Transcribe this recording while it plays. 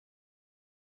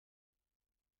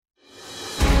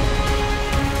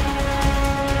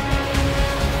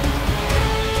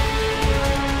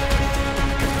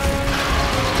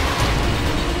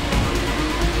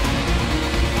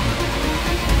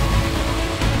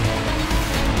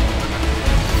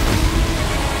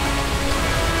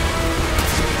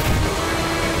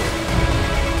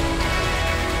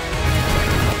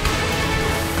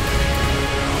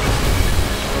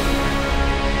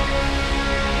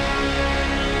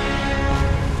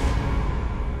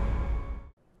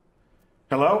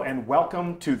Hello and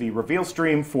welcome to the reveal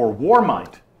stream for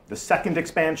Warmind, the second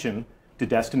expansion to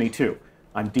Destiny 2.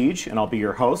 I'm Deej and I'll be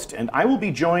your host, and I will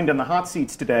be joined in the hot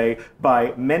seats today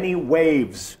by many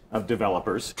waves of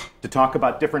developers to talk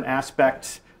about different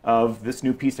aspects of this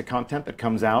new piece of content that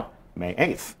comes out May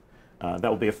 8th. That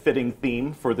will be a fitting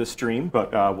theme for this stream,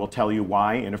 but we'll tell you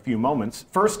why in a few moments.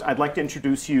 First, I'd like to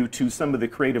introduce you to some of the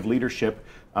creative leadership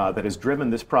that has driven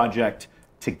this project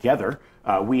together.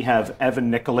 We have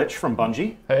Evan Nikolic from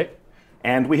Bungie. Hey.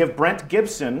 And we have Brent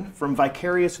Gibson from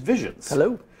Vicarious Visions.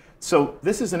 Hello. So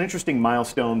this is an interesting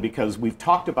milestone because we've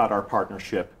talked about our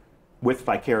partnership with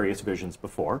Vicarious Visions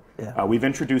before. Yeah. We've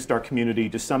introduced our community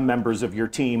to some members of your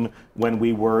team when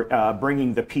we were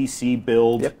bringing the PC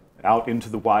build out into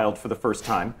the wild for the first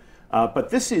time.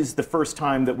 But this is the first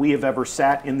time that we have ever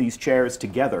sat in these chairs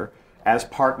together as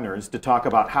partners to talk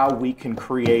about how we can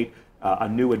create a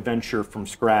new adventure from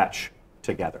scratch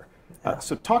together.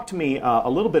 So talk to me a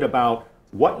little bit about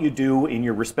what you do in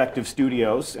your respective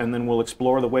studios, and then we'll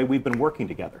explore the way we've been working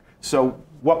together. So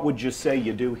what would you say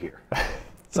you do here?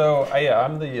 So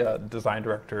I'm the design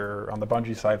director on the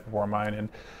Bungie side for Warmind, and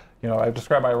I've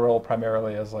described my role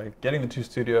primarily as like getting the two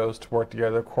studios to work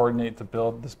together, coordinate to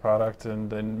build this product, and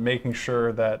then making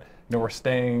sure that we're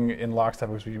staying in lockstep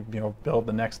as we build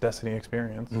the next Destiny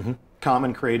experience. Mm-hmm.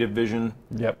 Common creative vision.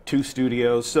 Yep. Two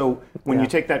studios. So when you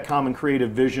take that common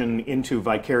creative vision into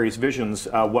Vicarious Visions,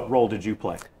 what role did you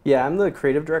play? Yeah, I'm the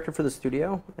creative director for the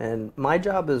studio, and my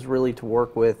job is really to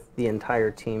work with the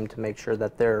entire team to make sure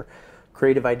that their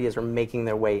creative ideas are making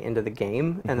their way into the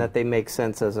game and that they make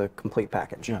sense as a complete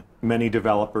package. Yeah. Many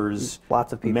developers.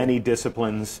 Lots of people. Many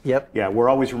disciplines. Yep. Yeah, we're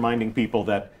always reminding people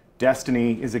that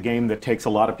Destiny is a game that takes a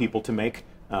lot of people to make.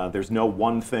 There's no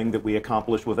one thing that we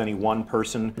accomplish with any one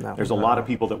person. No, There's a lot of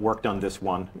people that worked on this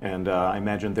one, and I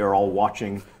imagine they're all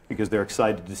watching because they're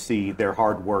excited to see their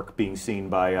hard work being seen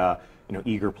by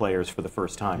eager players for the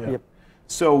first time. Yep.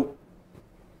 So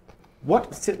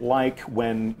what's it like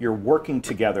when you're working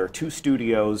together, two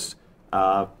studios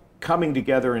coming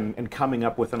together and coming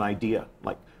up with an idea?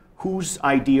 Like, whose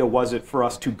idea was it for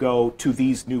us to go to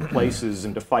these new places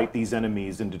and to fight these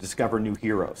enemies and to discover new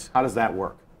heroes? How does that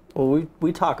work? Well,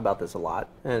 we talk about this a lot,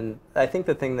 and I think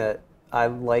the thing that I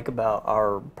like about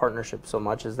our partnership so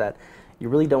much is that you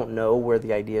really don't know where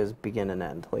the ideas begin and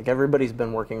end. Like, everybody's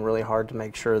been working really hard to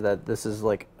make sure that this is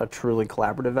like a truly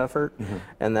collaborative effort,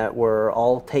 and that we're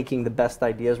all taking the best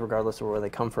ideas, regardless of where they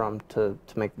come from, to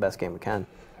make the best game we can.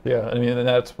 Yeah, I mean, and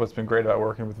that's what's been great about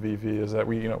working with VV is that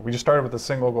we just started with a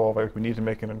single goal of like we need to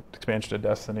make an expansion to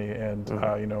Destiny, and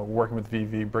working with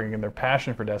VV, bringing in their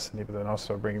passion for Destiny, but then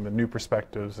also bringing the new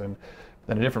perspectives and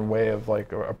a different way of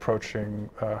like approaching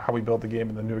how we build the game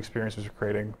and the new experiences we're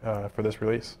creating for this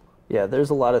release. Yeah, there's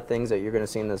a lot of things that you're going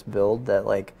to see in this build that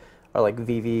are like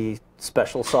VV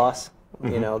special sauce.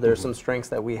 There's some strengths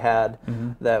that we had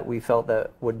that we felt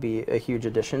that would be a huge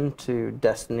addition to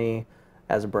Destiny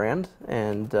as a brand,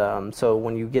 and so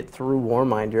when you get through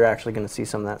Warmind, you're actually going to see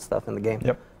some of that stuff in the game.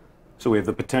 Yep. So we have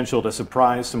the potential to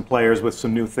surprise some players with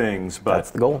some new things, but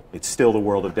that's the goal. It's still the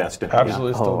world of Destiny.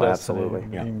 Absolutely, still Destiny.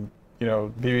 Absolutely. Yeah.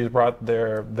 VV's brought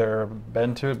their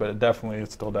bend to it, but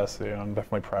it's still Destiny, and I'm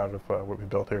definitely proud of what we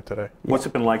built here today. What's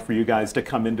it been like for you guys to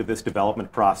come into this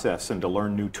development process and to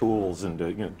learn new tools and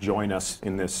to join us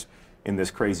in this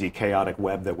crazy chaotic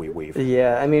web that we weave?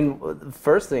 Yeah, I mean, the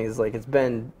first thing is it's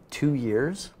been 2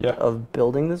 years of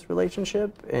building this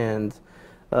relationship, and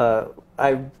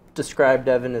I described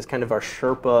Evan as kind of our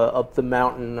Sherpa up the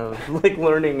mountain of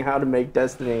learning how to make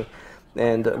Destiny,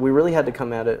 and we really had to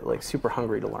come at it super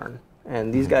hungry to learn.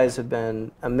 And these guys have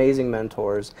been amazing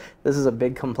mentors. This is a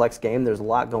big, complex game. There's a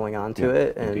lot going on to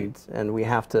it, and we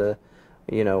have to,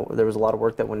 there was a lot of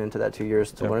work that went into that 2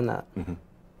 years to learn that.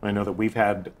 I know that we've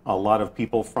had a lot of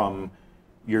people from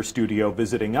your studio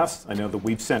visiting us. I know that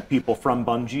we've sent people from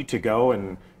Bungie to go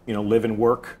and live and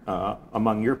work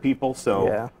among your people.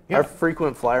 So our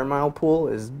frequent flyer mile pool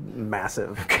is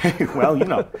massive. Okay,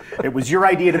 well, it was your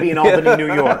idea to be in Albany,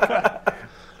 New York.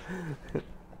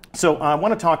 So I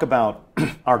want to talk about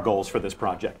our goals for this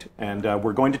project, and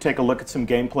we're going to take a look at some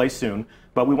gameplay soon,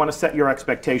 but we want to set your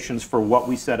expectations for what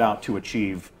we set out to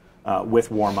achieve with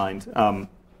Warmind.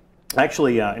 I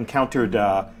actually encountered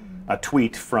a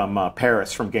tweet from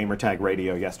Paris from Gamertag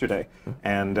Radio yesterday,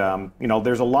 and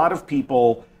there's a lot of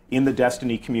people in the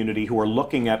Destiny community who are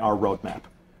looking at our roadmap,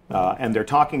 and they're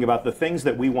talking about the things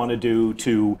that we want to do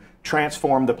to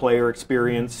transform the player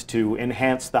experience, to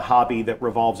enhance the hobby that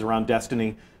revolves around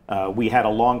Destiny. We had a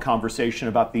long conversation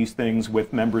about these things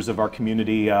with members of our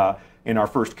community in our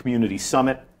first community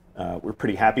summit We're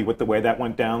pretty happy with the way that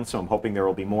went down, so I'm hoping there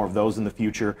will be more of those in the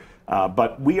future.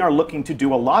 But we are looking to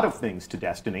do a lot of things to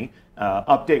Destiny.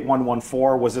 Update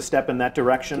 114 was a step in that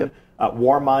direction. Yep.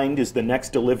 Warmind is the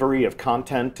next delivery of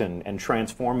content and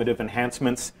transformative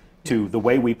enhancements to the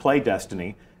way we play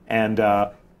Destiny. And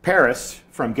Paris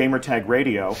from Gamertag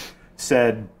Radio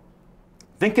said,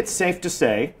 "Think it's safe to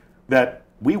say that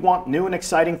we want new and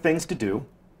exciting things to do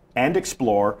and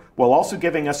explore, while also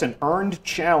giving us an earned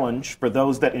challenge for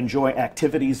those that enjoy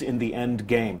activities in the end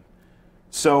game."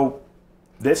 So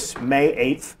this May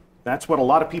 8th, that's what a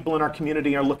lot of people in our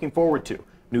community are looking forward to.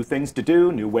 New things to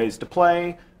do, new ways to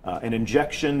play, an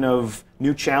injection of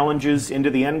new challenges into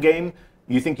the end game.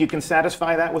 You think you can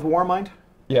satisfy that with Warmind?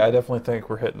 Yeah, I definitely think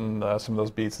we're hitting some of those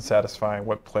beats and satisfying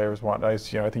what players want. I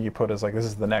think you put it as like this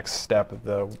is the next step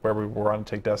of where we want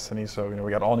to take Destiny. So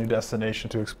we got all new destination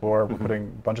to explore. We're putting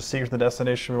a bunch of secrets in the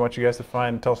destination we want you guys to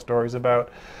find and tell stories about.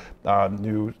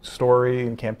 New story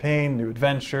and campaign, new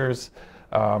adventures.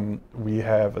 We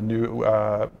have a new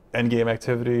endgame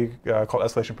activity called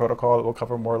Escalation Protocol that we'll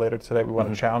cover more later today. We want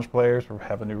to challenge players. We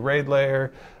have a new raid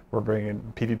layer. We're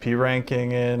bringing PvP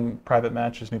ranking in, private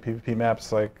matches, new PvP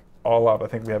maps, like all up. I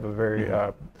think we have a very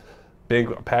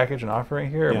big package and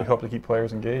offering here, and we hope to keep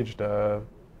players engaged for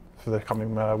the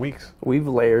coming weeks. We've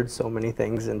layered so many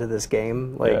things into this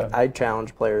game. I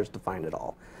challenge players to find it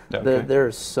all. Okay.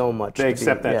 There's so much. They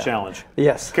accept that challenge.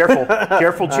 Yes.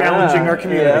 Careful challenging our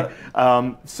community.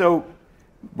 So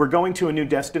we're going to a new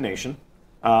destination.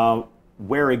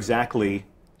 Where exactly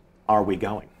are we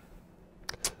going?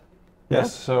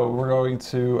 Yes, so we're going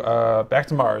to back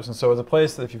to Mars, and so it's a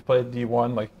place that if you've played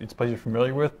D1, like it's a place you're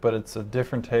familiar with, but it's a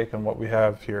different take on what we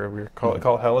have here. We call it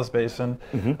Hellas Basin.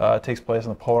 It takes place on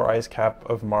the polar ice cap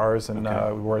of Mars, and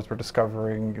where we're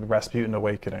discovering Rasputin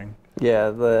awakening.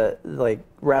 Yeah,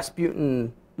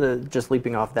 Rasputin. Just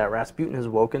leaping off that, Rasputin has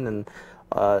woken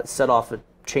and set off a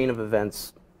chain of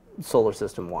events, solar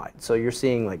system wide. So you're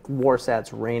seeing like warsats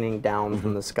raining down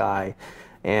from the sky.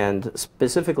 And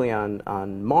specifically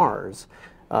on Mars,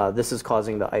 this is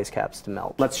causing the ice caps to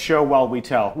melt. Let's show while we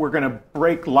tell. We're going to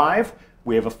break live.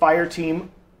 We have a fire team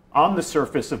on the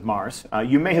surface of Mars.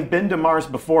 You may have been to Mars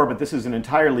before, but this is an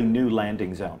entirely new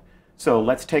landing zone. So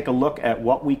let's take a look at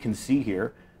what we can see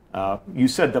here. You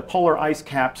said the polar ice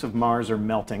caps of Mars are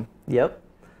melting. Yep.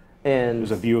 And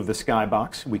there's a view of the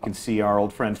skybox. We can see our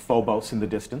old friend Phobos in the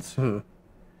distance.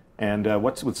 And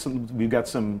we've got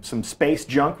some space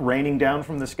junk raining down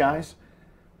from the skies.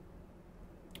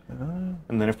 And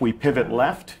then if we pivot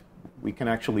left, we can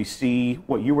actually see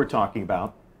what you were talking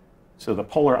about. So the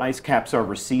polar ice caps are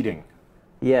receding.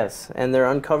 Yes, and they're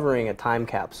uncovering a time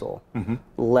capsule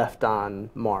left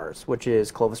on Mars, which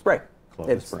is Clovis Bray.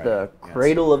 It's the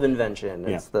cradle of invention.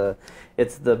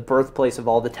 It's the birthplace of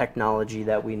all the technology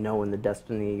that we know in the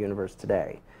Destiny universe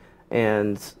today.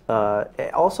 And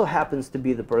it also happens to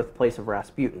be the birthplace of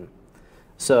Rasputin.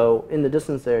 So in the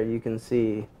distance there, you can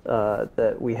see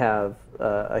that we have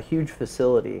a huge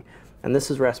facility, and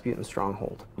this is Rasputin's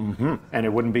stronghold. And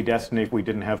it wouldn't be Destiny if we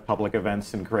didn't have public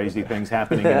events and crazy things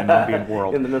happening in an ambient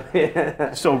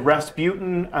world. So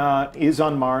Rasputin is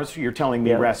on Mars. You're telling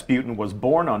me Rasputin was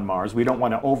born on Mars. We don't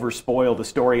want to overspoil the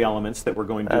story elements that we're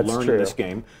going to learn in this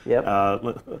game.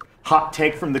 Hot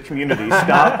take from the community.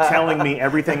 Stop telling me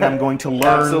everything I'm going to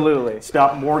learn. Absolutely.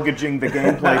 Stop mortgaging the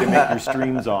gameplay to make your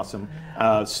streams awesome.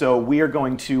 So we are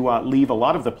going to leave a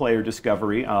lot of the player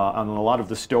discovery on a lot of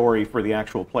the story for the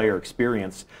actual player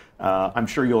experience. I'm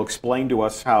sure you'll explain to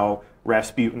us how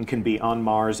Rasputin can be on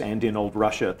Mars and in old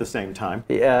Russia at the same time.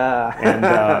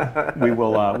 And we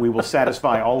will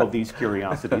satisfy all of these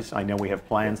curiosities. I know we have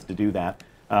plans to do that.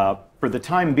 For the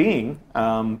time being,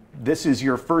 this is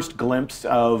your first glimpse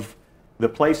of the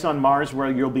place on Mars where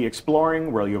you'll be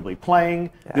exploring, where you'll be playing.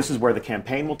 This is where the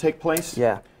campaign will take place.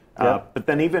 But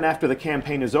then even after the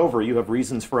campaign is over, you have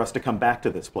reasons for us to come back to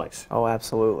this place. Oh,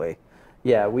 absolutely.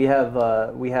 Yeah, we have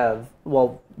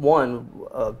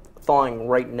thawing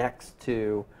right next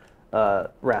to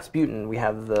Rasputin, we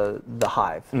have the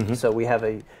hive. So we have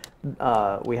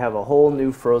a whole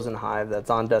new frozen hive that's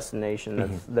on destination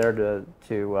that's there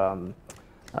to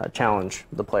challenge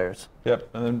the players. Yep,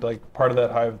 and then like part of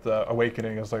that hive, the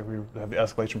awakening, is like we have the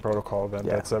escalation protocol event.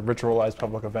 That's a ritualized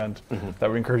public event that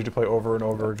we encourage you to play over and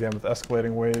over again with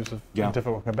escalating waves of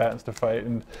difficult combatants to fight.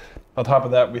 And on top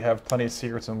of that, we have plenty of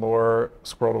secrets and lore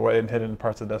squirreled away and hidden in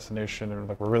parts of the destination. And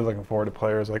like we're really looking forward to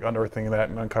players like unearthing that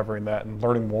and uncovering that and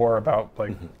learning more about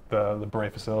like the Bray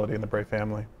facility and the Bray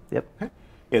family.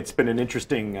 It's been an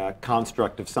interesting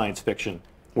construct of science fiction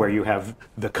where you have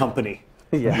the company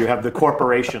Yeah. You have the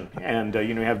corporation, and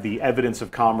you have the evidence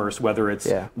of commerce, whether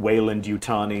it's Wayland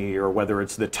Yutani or whether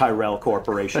it's the Tyrell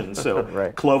Corporation. So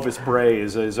Right. Clovis Bray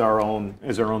is our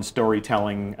own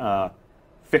storytelling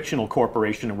fictional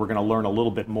corporation, and we're going to learn a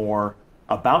little bit more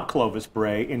about Clovis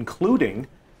Bray, including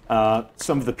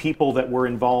some of the people that were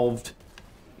involved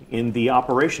in the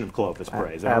operation of Clovis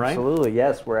Bray. Is that right? Absolutely,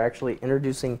 yes. We're actually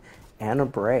introducing Anna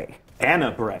Bray.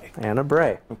 Anna Bray. Anna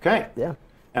Bray. Okay. Yeah.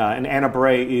 And Anna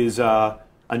Bray is a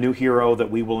new hero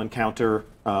that we will encounter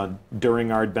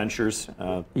during our adventures.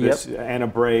 Anna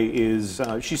Bray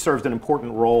she serves an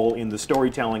important role in the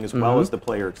storytelling as well as the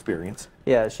player experience.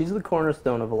 Yeah, she's the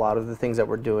cornerstone of a lot of the things that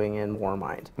we're doing in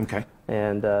Warmind. Okay.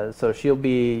 And so she'll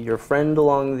be your friend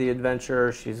along the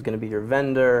adventure. She's going to be your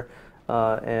vendor.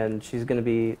 And she's going to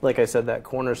be, like I said, that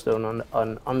cornerstone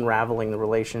on unraveling the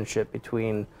relationship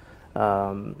between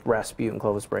Rasputin,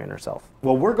 Clovis Bray, and herself.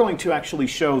 Well, we're going to actually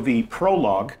show the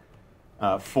prologue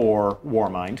for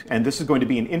Warmind, and this is going to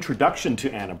be an introduction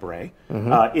to Anna Bray.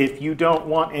 If you don't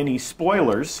want any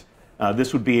spoilers,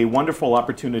 this would be a wonderful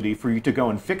opportunity for you to go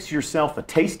and fix yourself a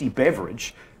tasty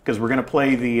beverage, because we're going to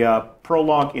play the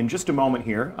prologue in just a moment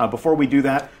here. Before we do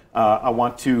that, I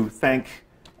want to thank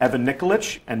Evan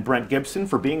Nikolic and Brent Gibson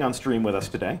for being on stream with us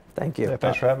today. Thank you. Yeah,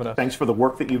 thanks for having us. Thanks for the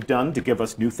work that you've done to give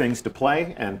us new things to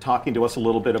play and talking to us a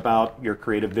little bit about your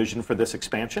creative vision for this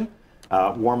expansion.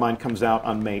 Warmind comes out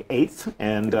on May 8th,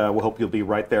 and we hope you'll be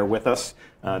right there with us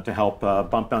to help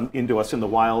bump into us in the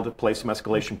wild, play some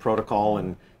escalation protocol,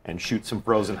 and shoot some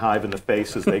frozen hive in the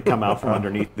face as they come out from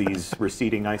underneath these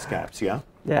receding ice caps, yeah?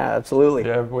 Yeah, absolutely.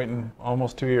 Yeah, I've been waiting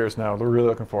almost 2 years now. We're really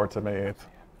looking forward to May 8th.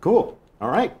 Cool.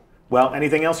 All right. Well,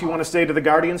 anything else you want to say to the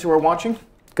Guardians who are watching?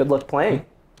 Good luck playing.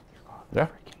 Yeah.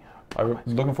 I'm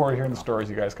looking forward to hearing the stories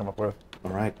you guys come up with.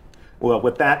 All right. Well,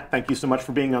 with that, thank you so much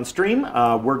for being on stream.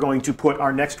 We're going to put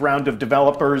our next round of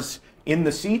developers in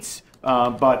the seats,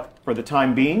 but for the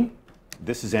time being,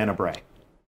 this is Anna Bray.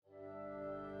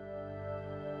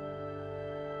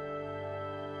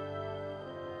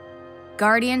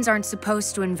 Guardians aren't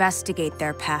supposed to investigate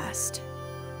their past.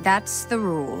 That's the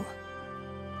rule.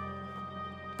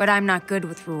 But I'm not good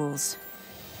with rules.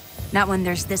 Not when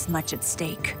there's this much at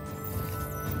stake.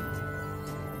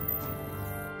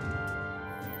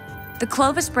 The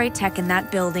Clovis Bray tech in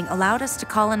that building allowed us to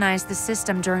colonize the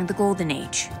system during the Golden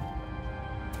Age.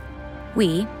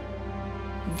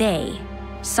 They,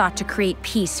 sought to create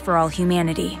peace for all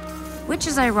humanity. Which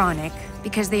is ironic,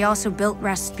 because they also built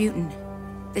Rasputin,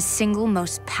 the single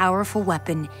most powerful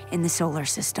weapon in the solar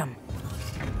system.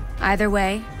 Either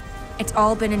way, it's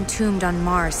all been entombed on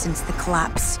Mars since the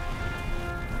collapse,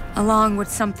 along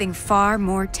with something far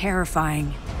more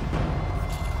terrifying.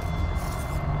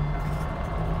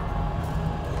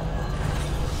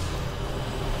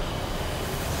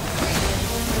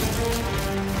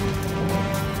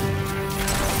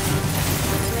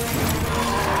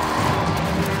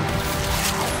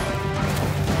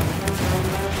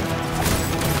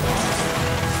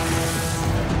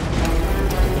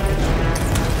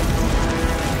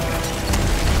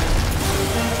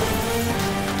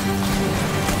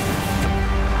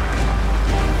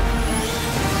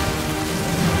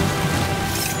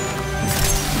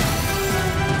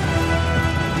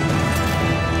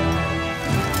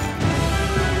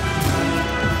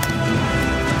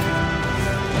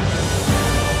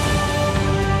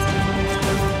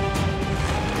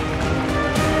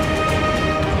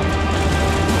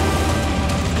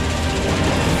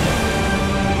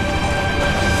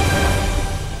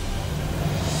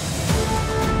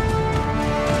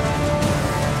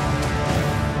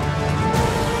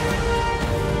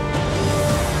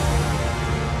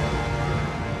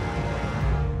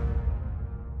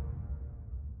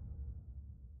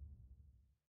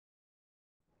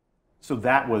 So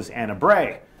that was Anna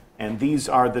Bray. And these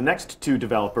are the next two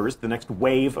developers, the next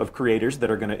wave of creators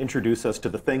that are going to introduce us to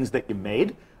the things that you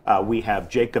made. We have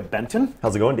Jacob Benton.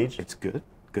 How's it going, Deej? It's good.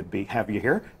 Good to have you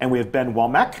here. And we have Ben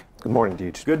Womack. Good morning,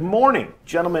 Deej. Good morning.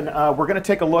 Gentlemen, we're going to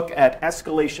take a look at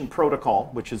Escalation Protocol,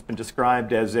 which has been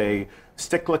described as a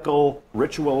cyclical,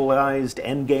 ritualized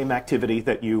endgame activity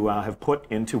that you have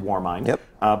put into Warmind.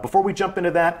 Yep. Before we jump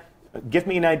into that, give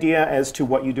me an idea as to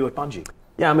what you do at Bungie.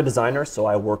 Yeah, I'm a designer, so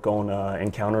I work on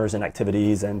encounters and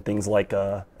activities and things like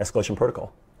Escalation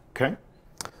Protocol. Okay.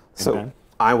 So Ben?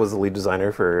 I was the lead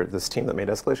designer for this team that made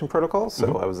Escalation Protocol,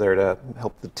 so I was there to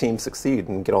help the team succeed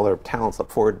and get all their talents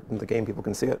up forward in the game. People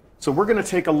can see it. So we're going to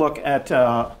take a look at,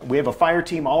 we have a fire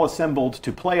team all assembled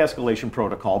to play Escalation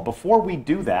Protocol. Before we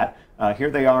do that, here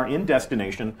they are in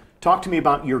Destination. Talk to me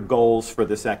about your goals for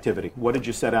this activity. What did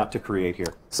you set out to create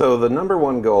here? So the number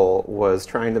one goal was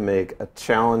trying to make a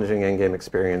challenging endgame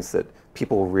experience that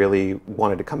people really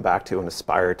wanted to come back to and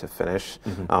aspire to finish.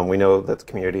 We know that the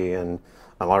community and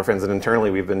a lot of friends and internally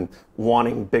we've been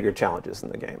wanting bigger challenges in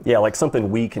the game. Yeah, like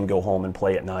something we can go home and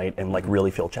play at night and like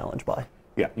really feel challenged by.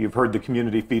 Yeah, you've heard the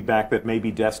community feedback that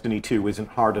maybe Destiny 2 isn't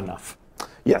hard enough.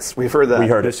 Yes, we've heard that. We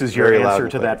heard This is your answer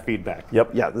to that feedback.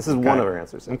 Yep. Yeah, this is one of our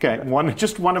answers. Okay,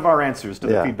 just one of our answers to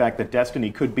the feedback that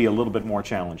Destiny could be a little bit more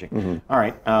challenging. All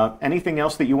right, anything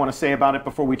else that you want to say about it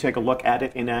before we take a look at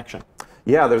it in action?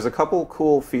 Yeah, there's a couple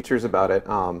cool features about it.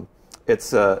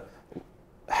 It's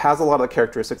has a lot of the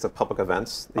characteristics of public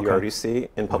events that you already see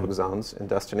in public zones in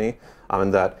Destiny,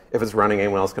 and that if it's running,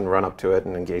 anyone else can run up to it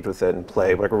and engage with it and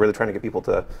play. Like we're really trying to get people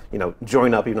to,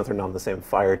 join up even if they're not on the same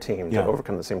fire team to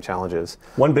overcome the same challenges.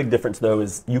 One big difference though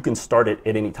is you can start it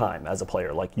at any time as a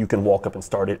player. Like you can walk up and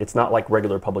start it. It's not like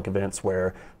regular public events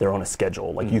where they're on a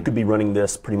schedule. Like you could be running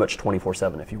this pretty much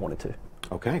 24/7 if you wanted to.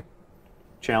 Okay,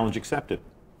 challenge accepted.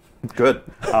 Good.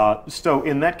 So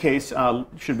in that case,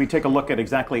 should we take a look at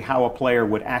exactly how a player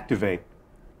would activate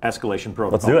Escalation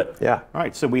Protocol? Let's do it. Yeah. All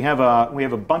right. So we have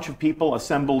a bunch of people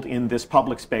assembled in this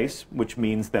public space, which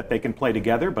means that they can play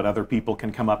together, but other people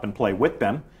can come up and play with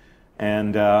them.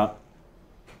 And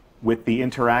with the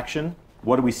interaction,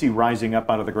 what do we see rising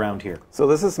up out of the ground here? So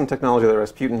this is some technology that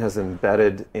Rasputin has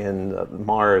embedded in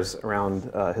Mars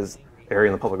around his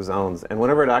area in the public zones. And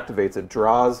whenever it activates, it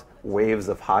draws waves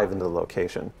of hive into the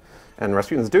location. And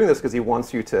Rasputin's doing this because he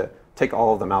wants you to take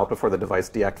all of them out before the device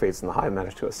deactivates and the hive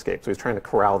manage to escape. So he's trying to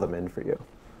corral them in for you.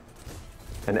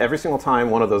 And every single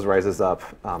time one of those rises up,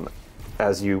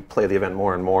 as you play the event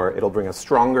more and more, it'll bring a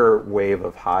stronger wave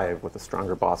of hive with a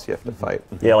stronger boss you have to fight.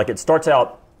 Yeah, like it starts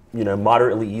out,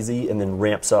 moderately easy and then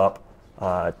ramps up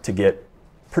to get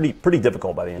pretty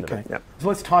difficult by the end of it. Yeah. So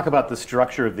let's talk about the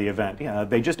structure of the event. Yeah,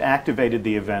 they just activated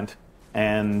the event,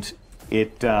 and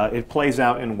it plays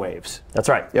out in waves. That's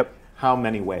right. Yep. How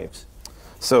many waves?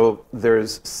 So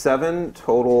there's 7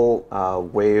 total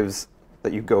waves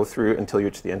that you go through until you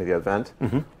reach the end of the event.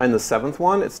 And the 7th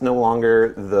one, it's no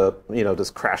longer the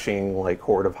just crashing like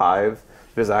horde of hive.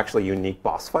 There's actually a unique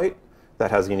boss fight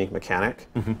that has a unique mechanic,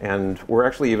 and we're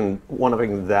actually even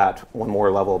one-upping that one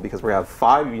more level because we have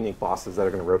 5 unique bosses that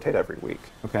are going to rotate every week.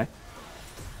 Okay.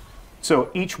 So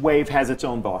each wave has its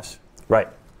own boss. Right.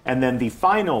 And then the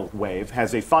final wave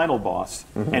has a final boss,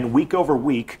 and week over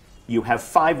week, you have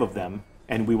 5 of them,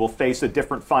 and we will face a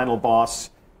different final boss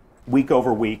week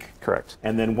over week. Correct.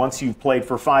 And then once you've played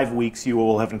for 5 weeks, you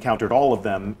will have encountered all of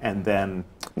them, and then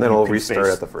it'll restart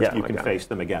at the first one you can again. face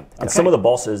them again. And some of the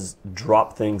bosses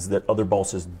drop things that other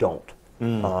bosses don't.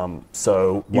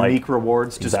 So Unique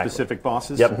rewards to Exactly. specific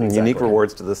bosses? Yep. Unique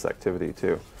rewards to this activity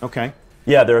too. Okay.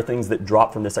 Yeah, there are things that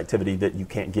drop from this activity that you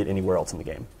can't get anywhere else in the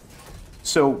game.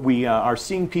 So we are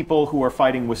seeing people who are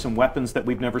fighting with some weapons that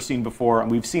we've never seen before. And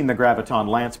we've seen the Graviton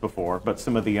Lance before, but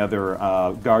some of the other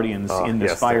Guardians in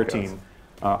this fire team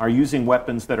are using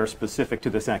weapons that are specific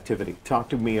to this activity. Talk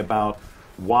to me about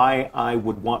why I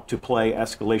would want to play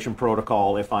Escalation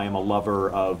Protocol if I am a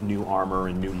lover of new armor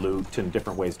and new loot and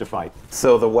different ways to fight.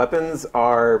 So the weapons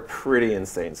are pretty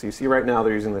insane. So you see right now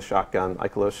they're using the shotgun,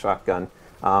 Ikelos shotgun.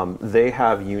 They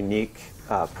have unique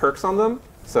perks on them.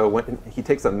 So when he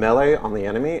takes a melee on the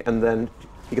enemy, and then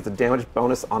he gets a damage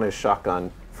bonus on his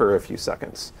shotgun for a few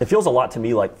seconds. It feels a lot to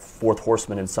me like Fourth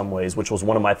Horseman in some ways, which was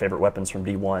one of my favorite weapons from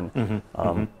D1.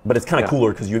 But it's kind of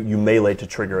cooler because you melee to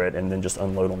trigger it and then just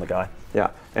unload on the guy. Yeah,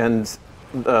 and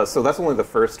so that's only the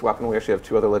first weapon. We actually have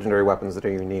 2 other legendary weapons that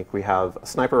are unique. We have a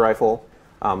sniper rifle,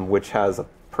 which has a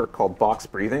perk called box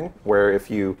breathing, where if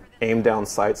you aim down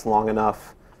sights long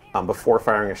enough before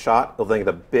firing a shot, it'll then get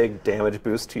a big damage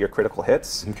boost to your critical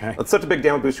hits. Okay. It's such a big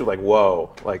damage boost, you're like,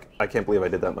 whoa, like, I can't believe I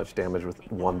did that much damage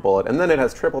with 1 bullet. And then it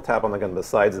has triple tap on the gun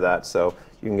besides that, so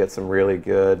you can get some really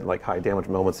good, like, high damage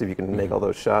moments if you can make all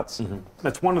those shots.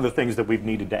 That's one of the things that we've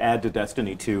needed to add to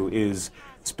Destiny 2 is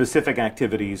specific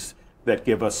activities that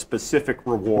give us specific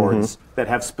rewards, that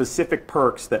have specific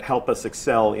perks that help us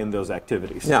excel in those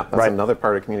activities. Yeah, that's another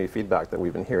part of community feedback that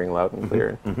we've been hearing loud and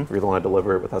clear. We really want to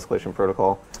deliver it with Escalation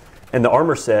Protocol. And the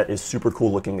armor set is super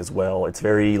cool looking as well. It's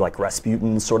very like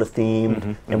Rasputin sort of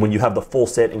themed. And when you have the full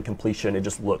set in completion, it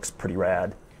just looks pretty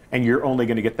rad. And you're only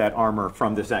going to get that armor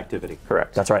from this activity.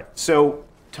 Correct. That's right. So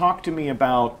talk to me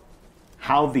about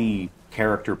how the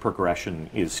character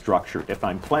progression is structured. If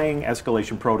I'm playing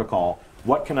Escalation Protocol,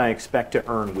 what can I expect to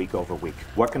earn week over week?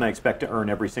 What can I expect to earn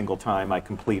every single time I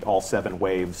complete all 7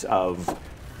 waves of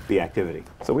the activity?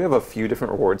 So we have a few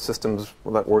different reward systems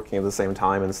that working at the same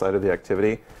time inside of the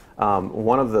activity.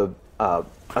 One of the, I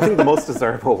think the most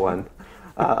desirable one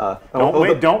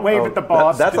Don't wave at the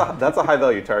boss. That's a high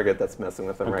value target that's messing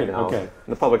with them right now. Okay. In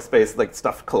the public space, like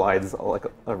stuff collides like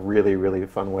a really, really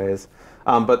fun ways.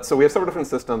 So we have several different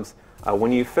systems.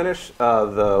 When you finish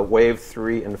the wave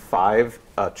 3 and 5,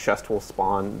 a chest will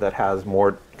spawn that has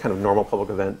more kind of normal public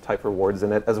event type rewards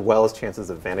in it, as well as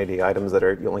chances of vanity items that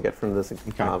you only get from this from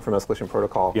Escalation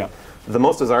Protocol. Yeah. The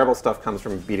most desirable stuff comes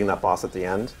from beating that boss at the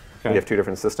end. Okay. We have 2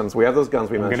 different systems. We have those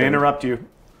guns we mentioned. I'm going to interrupt you.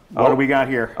 What do we got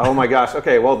here? Oh my gosh.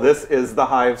 Okay, well, this is the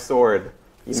Hive Sword.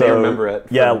 You may remember it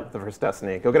from the first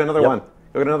Destiny. Go get another one.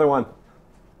 Go get another one.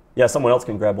 Yeah, someone else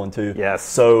can grab one too. Yes.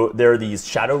 So there are these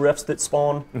shadow rifts that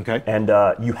spawn, and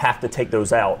you have to take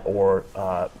those out, or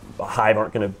a Hive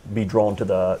aren't going to be drawn to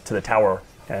the tower,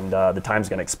 and the time's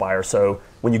going to expire. So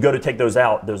when you go to take those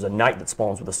out, there's a knight that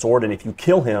spawns with a sword, and if you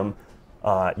kill him,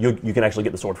 you can actually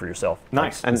get the sword for yourself.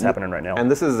 Nice. It's happening right now. And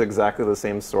this is exactly the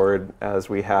same sword as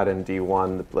we had in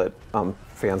D1 that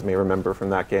fans may remember from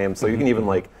that game. So you can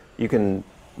even you can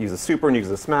use a super and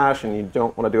use a smash, and you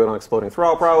don't want to do it on exploding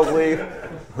thrall probably.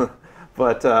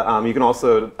 But you can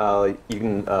also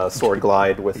sword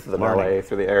glide with the melee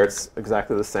through the air. It's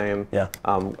exactly the same. Yeah.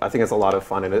 I think it's a lot of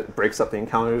fun, and it breaks up the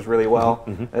encounters really well.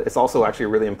 It's also actually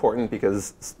really important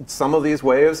because some of these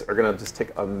waves are going to just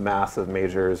take a massive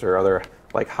majors or other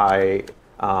high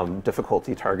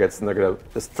difficulty targets, and they're going to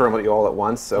just throw them at you all at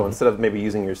once. So instead of maybe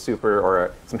using your super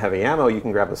or some heavy ammo, you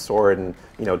can grab a sword and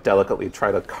delicately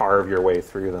try to carve your way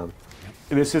through them.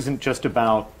 This isn't just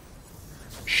about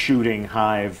shooting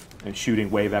Hive and shooting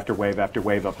wave after wave after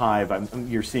wave of Hive.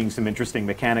 You're seeing some interesting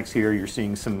mechanics here. You're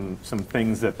seeing some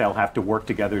things that they'll have to work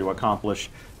together to accomplish.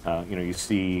 You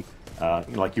see,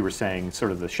 like you were saying,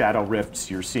 sort of the shadow rifts.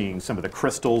 You're seeing some of the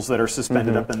crystals that are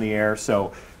suspended up in the air.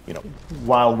 So,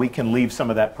 while we can leave some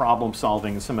of that problem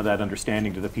solving, some of that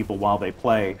understanding to the people while they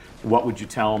play, what would you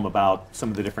tell them about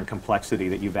some of the different complexity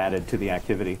that you've added to the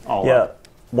activity?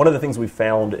 One of the things we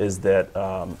found is that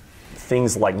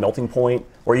things like melting point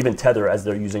or even tether, as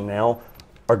they're using now,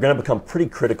 are going to become pretty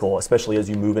critical, especially as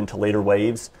you move into later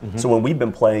waves. So when we've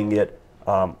been playing it,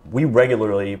 we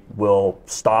regularly will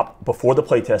stop before the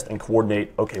playtest and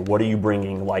coordinate, okay, what are you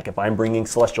bringing? Like if I'm bringing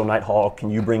Celestial Nighthawk, can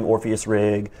you bring Orpheus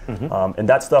Rig? And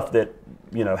that stuff that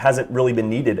hasn't really been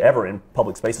needed ever in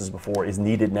public spaces before is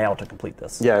needed now to complete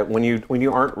this. Yeah, when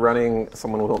you aren't running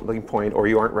someone with a melting point, or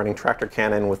you aren't running Tractor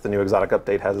Cannon with the new exotic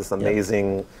update, has this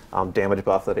amazing damage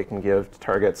buff that it can give to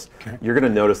targets, you're going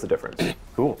to notice the difference.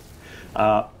 Cool.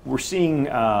 We're seeing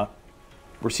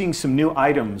some new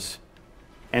items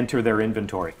enter their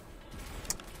inventory.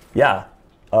 Yeah.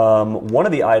 One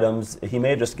of the items, he may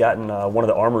have just gotten one of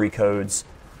the armory codes.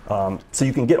 So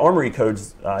you can get armory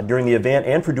codes during the event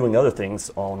and for doing other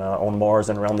things on Mars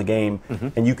and around the game.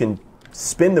 And you can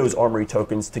spend those armory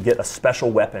tokens to get a special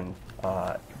weapon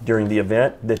during the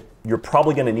event that you're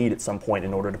probably going to need at some point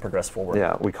in order to progress forward.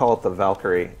 Yeah, we call it the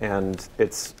Valkyrie, and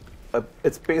it's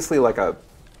basically like a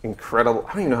incredible,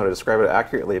 I don't even know how to describe it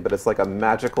accurately, but it's like a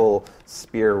magical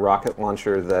spear rocket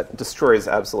launcher that destroys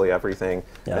absolutely everything.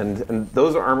 And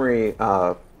those armory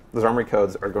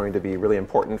codes are going to be really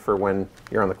important for when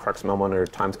you're on the crux moment or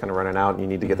time's kind of running out and you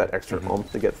need to get that extra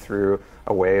oomph to get through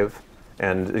a wave.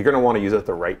 And you're going to want to use it at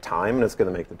the right time, and it's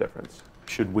going to make the difference.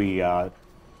 Should we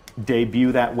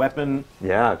debut that weapon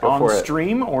on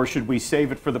stream, or should we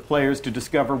save it for the players to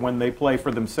discover when they play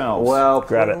for themselves? Well,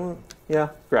 grab it. Yeah,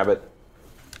 grab it.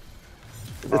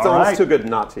 It's almost too good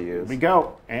not to use. Here we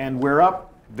go. And we're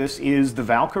up. This is the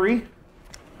Valkyrie.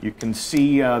 You can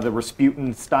see the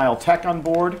Rasputin-style tech on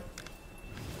board.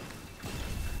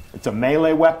 It's a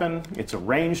melee weapon. It's a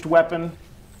ranged weapon.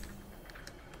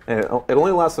 And it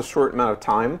only lasts a short amount of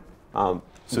time.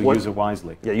 So use it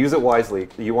wisely. Yeah, use it wisely.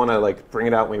 You want to bring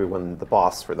it out maybe when the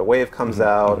boss for the wave comes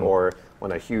out, or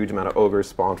when a huge amount of ogres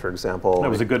spawn, for example. That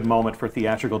was a good moment for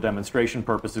theatrical demonstration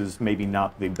purposes. Maybe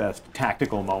not the best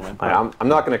tactical moment. I'm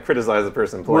not going to criticize the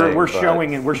person playing. We're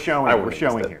showing and we're showing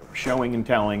here. We're showing and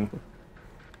telling.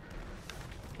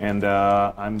 And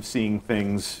I'm seeing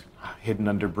things hidden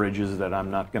under bridges that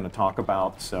I'm not going to talk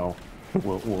about. So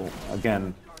we'll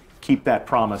again keep that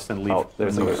promise and leave. Oh,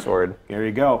 there's your sword. There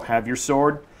you go. Have your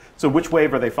sword. So which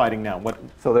wave are they fighting now?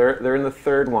 So they're in the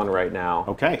third one right now.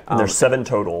 Okay. There's 7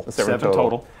 total. Seven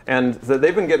total. And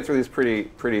they've been getting through these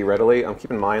pretty readily. Keep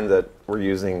in mind that we're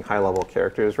using high-level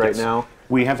characters right now.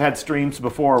 We have had streams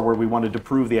before where we wanted to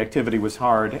prove the activity was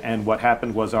hard, and what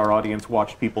happened was our audience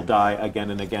watched people die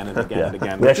again and again and again and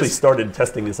again. We actually started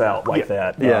testing this out like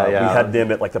that. We had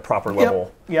them at the proper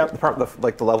level. Yep.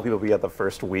 The level people be at the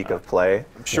first week of play.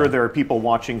 I'm sure there are people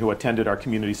watching who attended our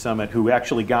community summit who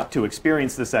actually got to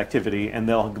experience this activity, and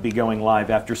they'll be going live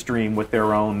after stream with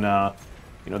their own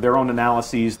their own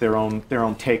analyses, their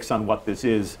own takes on what this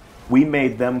is. We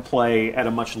made them play at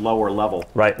a much lower level,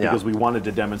 right? Because we wanted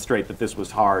to demonstrate that this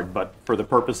was hard. But for the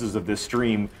purposes of this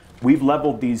stream, we've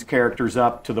leveled these characters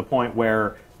up to the point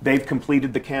where they've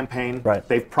completed the campaign. Right.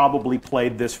 They've probably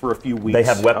played this for a few weeks. They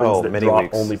have weapons that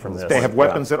drop only from this. They have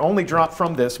weapons that only drop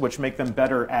from this, which make them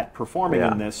better at performing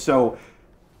in this. So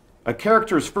a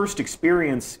character's first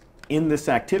experience in this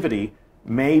activity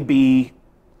may be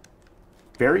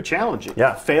very challenging.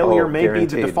 Yeah. Failure may guaranteed.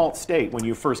 be the default state when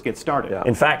you first get started. Yeah.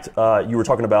 In fact, you were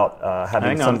talking about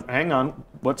having Hang on.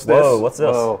 What's this? Whoa, what's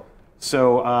this? Whoa.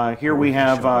 So here we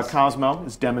have Cosmo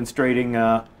is demonstrating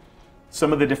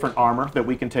some of the different armor that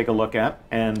we can take a look at.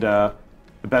 And the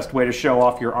best way to show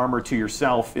off your armor to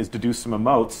yourself is to do some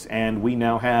emotes. And we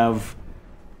now have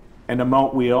an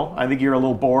emote wheel. I think you're a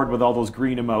little bored with all those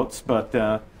green emotes,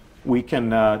 but we can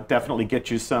definitely get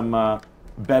you some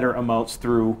better emotes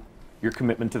through your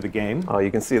commitment to the game. Oh, you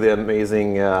can see the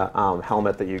amazing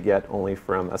helmet that you get only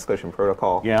from Escalation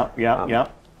Protocol. Yeah.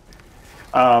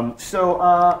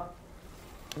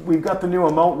 We've got the new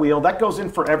emote wheel. That goes in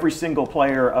for every single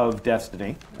player of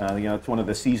Destiny. It's one of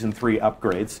the Season 3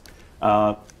 upgrades.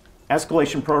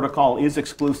 Escalation Protocol is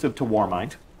exclusive to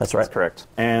Warmind. That's right. That's correct.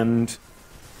 And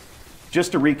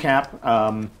just to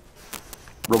recap,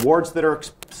 rewards that are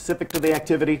specific to the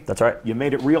activity. That's right. You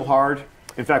made it real hard.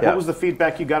 In fact, what was the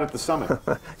feedback you got at the summit?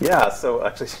 Yeah, so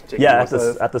actually, Jake,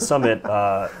 at the summit,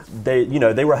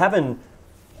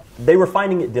 they were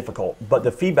finding it difficult, but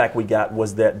the feedback we got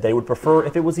was that they would prefer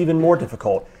if it was even more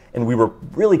difficult. And we were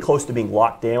really close to being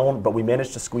locked down, but we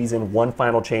managed to squeeze in one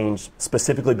final change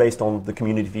specifically based on the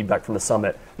community feedback from the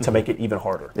summit to make it even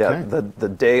harder. Yeah, the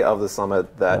day of the summit,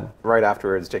 right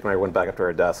afterwards, Jake and I went back up to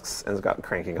our desks and got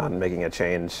cranking on making a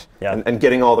change and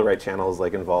getting all the right channels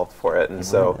involved for it. And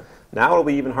so now it'll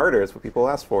be even harder. It's what people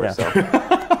asked for. Yeah.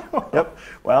 So. Yep.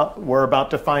 Well, we're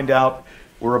about to find out.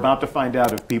 We're about to find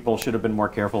out if people should have been more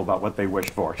careful about what they wished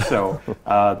for. So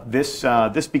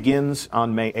this begins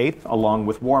on May 8th, along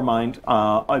with Warmind.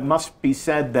 It must be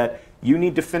said that you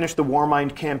need to finish the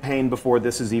Warmind campaign before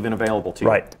this is even available to you.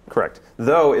 Right. Correct.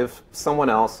 Though, if someone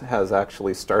else has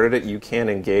actually started it, you can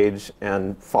engage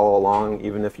and follow along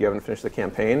even if you haven't finished the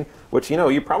campaign, which,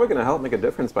 you're probably going to help make a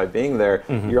difference by being there.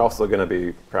 You're also going to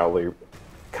be probably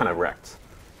kind of wrecked.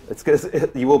 It's because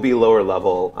you will be lower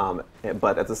level,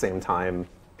 but at the same time,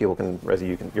 people can res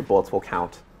you. Your bullets will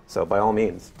count. So by all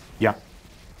means. Yeah.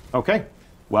 Okay.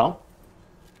 Well,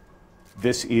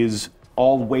 this is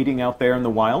all waiting out there in the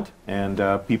wild, and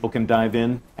people can dive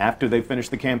in after they finish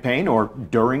the campaign or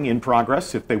during in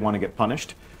progress if they want to get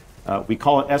punished. We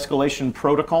call it Escalation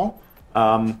Protocol.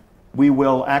 We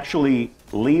will actually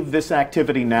leave this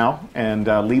activity now and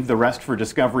leave the rest for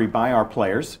discovery by our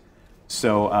players.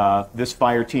 So this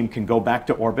fire team can go back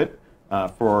to orbit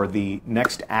for the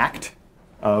next act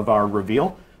of our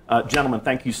reveal. Gentlemen,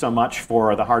 thank you so much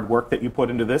for the hard work that you put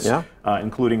into this,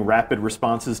 including rapid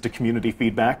responses to community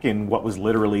feedback in what was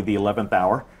literally the 11th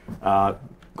hour.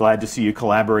 Glad to see you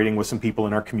collaborating with some people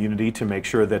in our community to make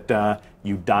sure that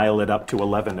you dial it up to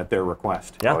 11 at their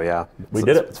request. Yeah. Oh, yeah. We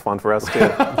did it. It's fun for us,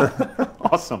 too.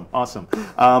 Awesome.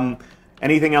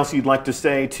 Anything else you'd like to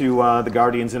say to the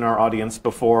Guardians in our audience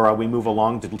before we move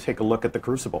along to take a look at the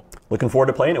Crucible? Looking forward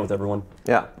to playing it with everyone.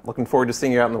 Yeah, looking forward to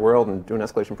seeing you out in the world and doing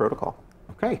Escalation Protocol.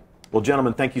 Okay. Well,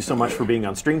 gentlemen, thank you so much for being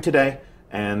on stream today,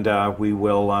 and we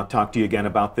will talk to you again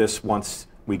about this once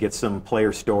we get some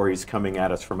player stories coming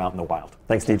at us from out in the wild.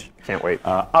 Thanks, Teach. Can't wait.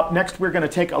 Up next, we're going to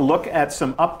take a look at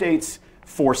some updates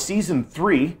for Season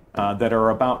 3 that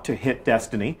are about to hit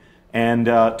Destiny. And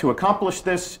to accomplish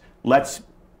this, let's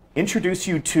introduce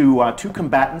you to two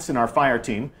combatants in our fire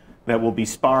team that will be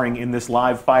sparring in this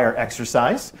live fire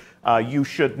exercise. You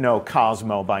should know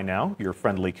Cosmo by now, your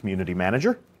friendly community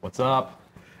manager. What's up?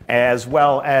 As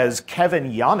well as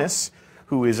Kevin Yanis,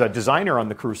 who is a designer on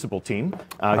the Crucible team,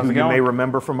 who you may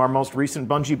remember from our most recent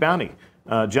Bungie bounty.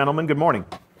 Gentlemen, good morning.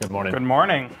 Good morning. Good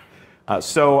morning.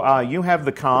 So you have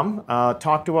the comm.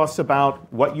 Talk to us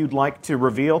about what you'd like to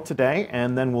reveal today,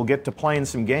 and then we'll get to playing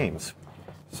some games.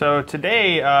 So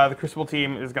today, the Crucible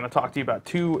team is going to talk to you about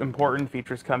two important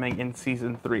features coming in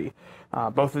Season 3.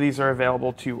 Both of these are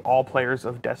available to all players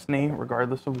of Destiny,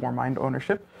 regardless of Warmind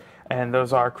ownership, and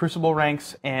those are Crucible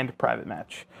Ranks and Private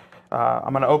Match.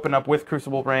 I'm going to open up with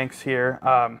Crucible Ranks here.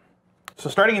 So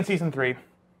starting in Season 3,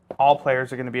 all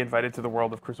players are going to be invited to the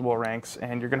world of Crucible Ranks,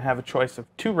 and you're going to have a choice of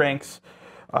 2 ranks,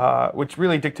 which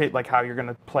really dictate how you're going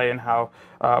to play and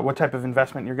what type of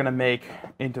investment you're going to make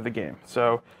into the game.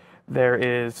 So there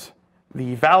is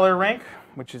the Valor rank,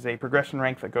 which is a progression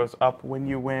rank that goes up when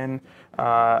you win,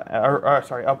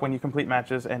 up when you complete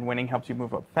matches, and winning helps you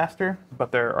move up faster,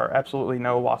 but there are absolutely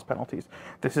no loss penalties.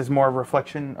 This is more a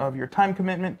reflection of your time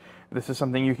commitment. This is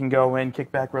something you can go in,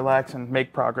 kick back, relax, and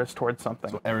make progress towards something.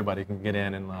 So everybody can get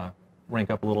in and rank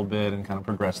up a little bit and kind of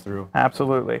progress through.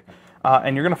 Absolutely.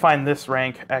 And you're going to find this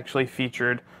rank actually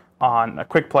featured on a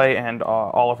quick play and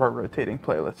all of our rotating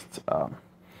playlists.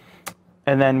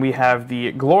 And then we have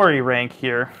the glory rank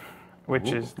here,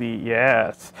 which is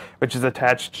which is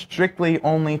attached strictly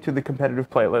only to the competitive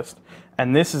playlist.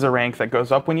 And this is a rank that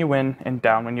goes up when you win and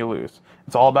down when you lose.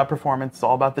 It's all about performance. It's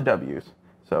all about the W's.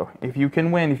 So if you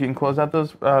can win, if you can close out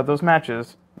those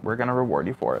matches, we're going to reward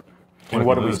you for it. And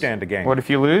what do we stand to gain? What if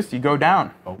you lose? You go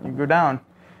down. You go down.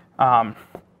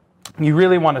 You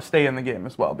really want to stay in the game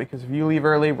as well, because if you leave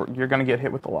early, you're going to get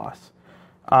hit with the loss.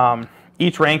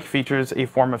 Each rank features a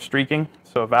form of streaking.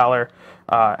 So Valor,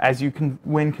 as you can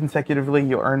win consecutively,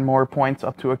 you'll earn more points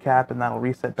up to a cap, and that'll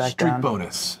reset back down. Streak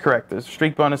bonus. Correct. There's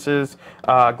streak bonuses.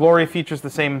 Glory features the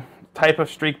same type of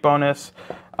streak bonus,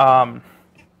 but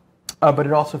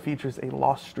it also features a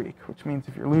loss streak, which means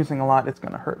if you're losing a lot, it's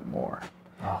going to hurt more.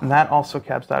 And that also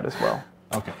caps out as well.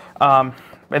 Okay.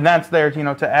 And that's there,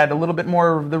 to add a little bit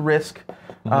more of the risk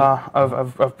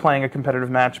of playing a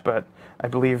competitive match. But I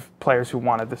believe players who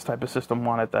wanted this type of system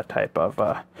wanted that type of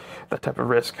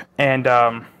risk. And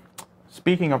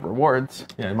speaking of rewards,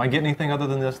 am I getting anything other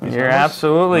than this? You're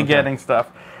absolutely getting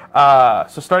stuff.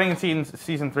 So starting in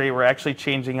season 3, we're actually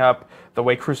changing up the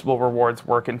way Crucible rewards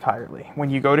work entirely. When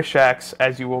you go to Shaxx,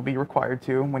 as you will be required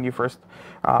to when you first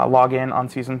log in on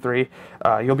season 3,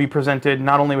 you'll be presented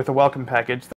not only with a welcome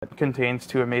package that contains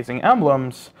 2 amazing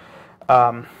emblems,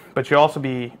 but you'll also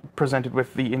be presented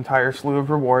with the entire slew of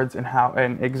rewards and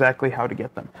exactly how to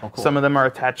get them. Oh, cool. Some of them are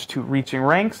attached to reaching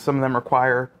ranks. Some of them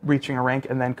require reaching a rank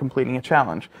and then completing a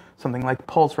challenge. Something like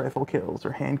pulse rifle kills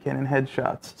or hand cannon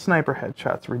headshots, sniper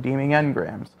headshots, redeeming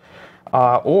engrams,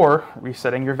 or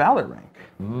resetting your Valor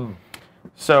rank.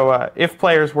 So if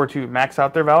players were to max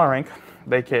out their Valor rank,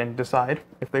 they can decide,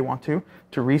 if they want to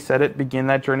reset it, begin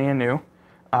that journey anew.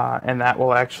 And that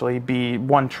will actually be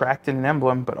one tracked in an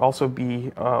emblem, but also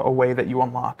be a way that you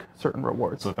unlock certain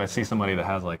rewards. So if I see somebody that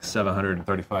has like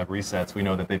 735 resets, we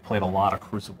know that they've played a lot of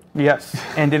Crucible. Yes,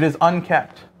 and it is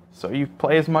uncapped. So you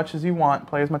play as much as you want,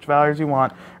 play as much Valor as you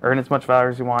want, earn as much Valor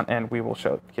as you want, and we will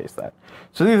showcase that.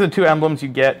 So these are the 2 emblems you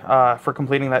get for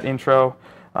completing that intro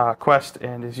quest,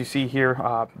 and as you see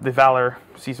here, the Valor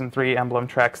Season 3 emblem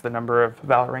tracks the number of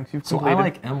Valor ranks you've completed. So I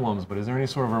like emblems, but is there any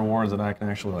sort of rewards that I can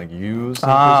actually use?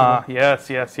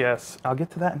 Yes. I'll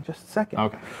get to that in just a second.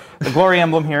 Okay. The Glory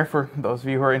emblem here, for those of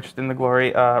you who are interested in the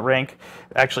Glory rank,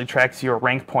 actually tracks your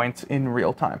rank points in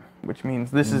real time, which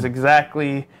means this is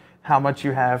exactly how much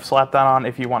you have. Slap that on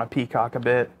if you want to peacock a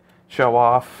bit, show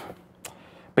off.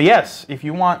 But yes, if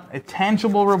you want a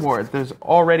tangible reward, there's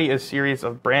already a series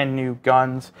of brand new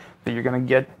guns that you're going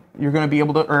to be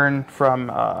able to earn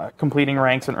from completing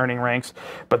ranks and earning ranks.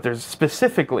 But there's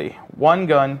specifically one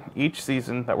gun each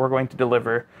season that we're going to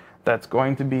deliver that's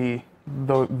going to be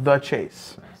the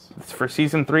chase. It's for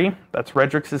season 3. That's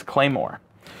Redrix's Claymore.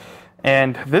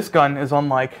 And this gun is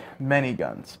unlike many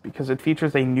guns because it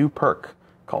features a new perk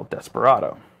called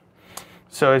Desperado.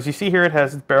 So as you see here, it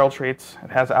has barrel traits.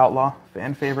 It has Outlaw,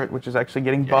 fan favorite, which is actually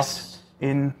getting buffed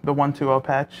in the 1.2.0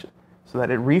 patch so that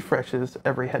it refreshes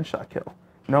every headshot kill.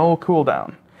 No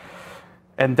cooldown.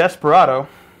 And Desperado,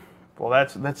 well,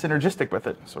 that's synergistic with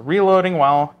it. So reloading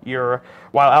while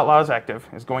Outlaw is active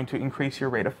is going to increase your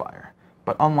rate of fire.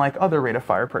 But unlike other rate of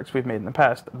fire perks we've made in the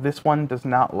past, this one does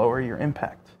not lower your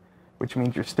impact, which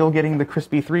means you're still getting the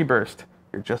crispy 3 burst.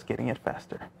 You're just getting it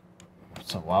faster.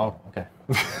 So, wow, okay.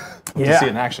 Yeah. See it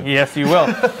in action. Yes, you will.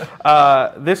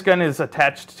 This gun is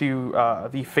attached to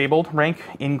the Fabled rank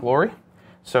in Glory.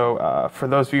 So for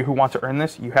those of you who want to earn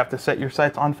this, you have to set your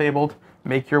sights on Fabled,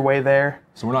 make your way there.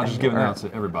 So we're not just giving that out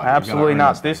to everybody. Absolutely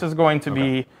not. This is going to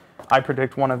be, I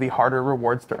predict, one of the harder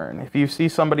rewards to earn. If you see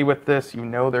somebody with this, you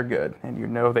know they're good, and you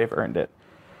know they've earned it.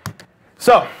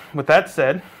 So, with that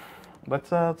said, let's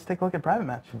take a look at Private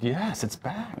Match. Yes, it's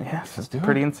back. Yes, it's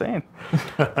pretty insane.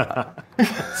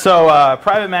 So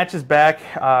Private Match is back.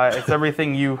 It's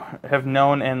everything you have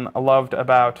known and loved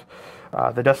about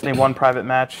the Destiny 1 Private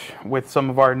Match with some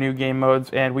of our new game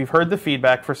modes, and we've heard the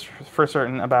feedback for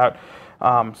certain about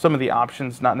some of the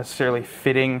options not necessarily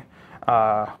fitting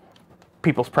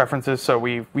people's preferences. So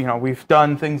we've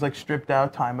done things like stripped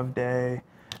out time of day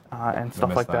and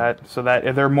stuff like that, so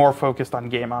that they're more focused on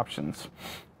game options.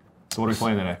 So what are we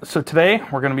playing today? So today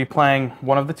we're going to be playing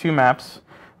one of the 2 maps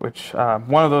which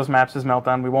one of those maps is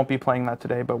Meltdown. We won't be playing that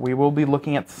today, but we will be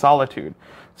looking at Solitude.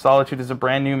 Solitude is a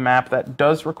brand new map that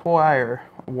does require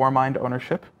Warmind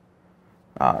ownership.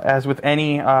 As with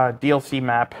any DLC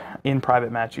map in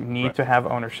private match, you need to have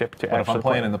ownership to actually if I'm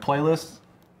playing in the playlist,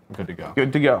 I'm good to go.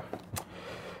 Good to go.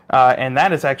 And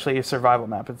that is actually a survival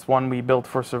map. It's one we built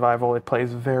for survival. It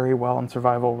plays very well in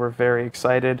survival. We're very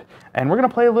excited. And we're going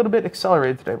to play a little bit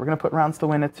accelerated today. We're going to put rounds to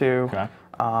win it too. Okay.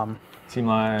 Team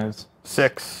lives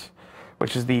 6,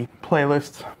 which is the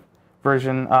playlist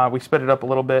version. We sped it up a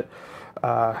little bit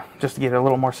just to get it a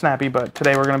little more snappy, but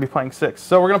today we're going to be playing 6.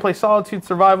 So we're going to play Solitude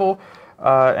Survival,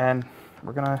 and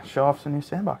we're going to show off some new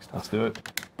sandbox stuff. Let's do it.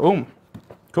 Boom.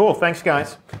 Cool. Thanks,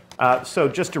 guys. So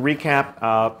just to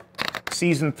recap,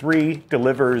 Season 3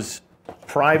 delivers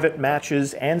private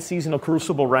matches and seasonal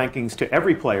Crucible rankings to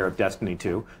every player of Destiny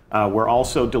 2. We're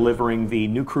also delivering the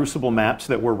new Crucible maps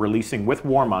that we're releasing with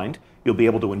Warmind. You'll be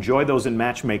able to enjoy those in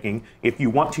matchmaking. If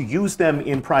you want to use them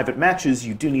in private matches,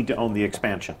 you do need to own the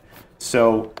expansion.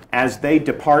 So as they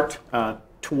depart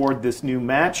toward this new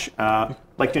match, I'd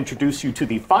like to introduce you to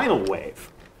the final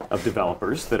wave of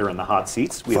developers that are in the hot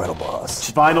seats. Final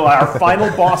boss. Our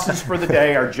final bosses for the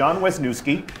day are John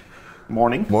Wisniewski.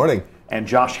 Morning. Morning. And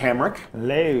Josh Hamrick.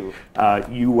 Hello.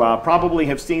 You probably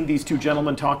have seen these two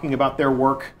gentlemen talking about their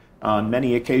work on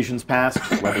many occasions past,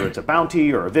 whether it's a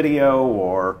bounty or a video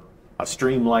or a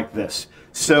stream like this.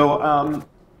 So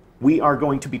we are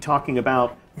going to be talking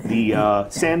about the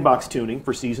sandbox tuning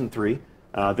for Season 3.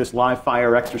 This live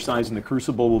fire exercise in the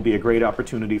Crucible will be a great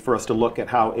opportunity for us to look at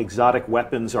how exotic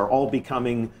weapons are all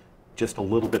becoming just a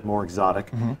little bit more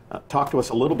exotic. Talk to us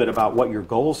a little bit about what your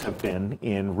goals have been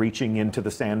in reaching into the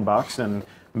sandbox and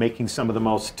making some of the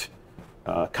most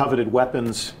coveted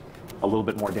weapons a little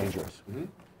bit more dangerous.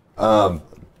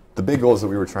 The big goals that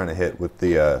we were trying to hit with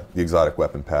the exotic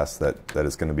weapon pass that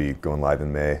is going to be going live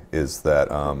in May is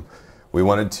that we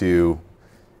wanted to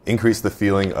increase the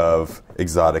feeling of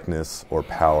exoticness or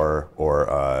power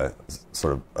or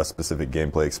sort of a specific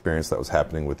gameplay experience that was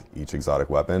happening with each exotic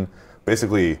weapon.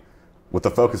 Basically, with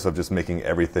the focus of just making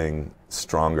everything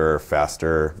stronger,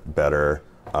 faster, better,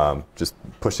 just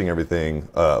pushing everything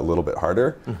a little bit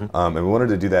harder. And we wanted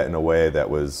to do that in a way that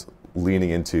was leaning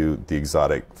into the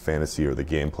exotic fantasy or the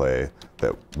gameplay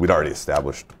that we'd already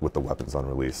established with the weapons on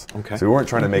release. Okay. So we weren't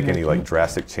trying to make any like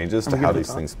drastic changes to how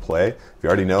these things play. If you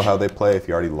already know how they play, if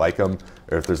you already like them,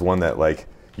 or if there's one that like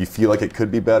you feel like it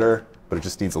could be better, but it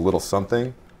just needs a little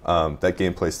something, that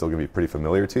gameplay is still going to be pretty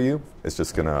familiar to you. It's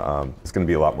just going to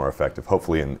be a lot more effective,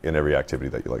 hopefully in every activity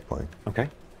that you like playing. Okay.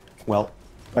 Well,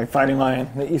 Like Fighting Lion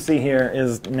that you see here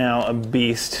is now a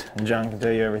beast, and John can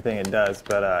tell you everything it does,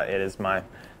 but it is one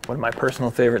of my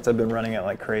personal favorites. I've been running it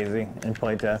like crazy in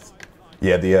playtest.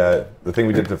 Yeah, the thing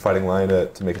we did to Fighting Lion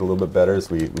to make it a little bit better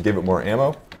is we gave it more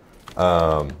ammo,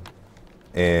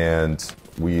 and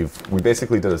we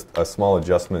basically did a small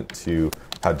adjustment to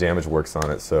how damage works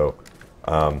on it. So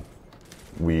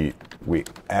we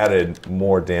added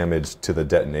more damage to the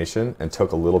detonation and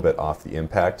took a little bit off the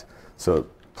impact. So it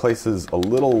places a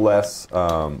little less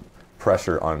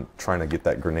pressure on trying to get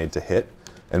that grenade to hit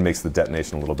and makes the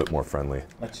detonation a little bit more friendly.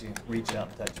 Lets you reach out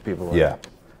and touch people. Yeah.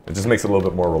 It just makes it a little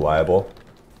bit more reliable.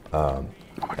 Oh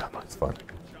my God, it's fun.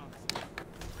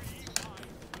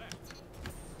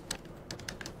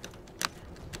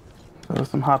 That was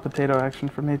some hot potato action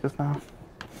for me just now.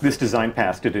 this design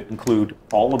pass, did it include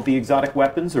all of the exotic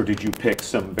weapons, or did you pick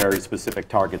some very specific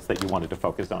targets that you wanted to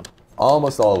focus on?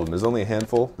 Almost all of them. There's only a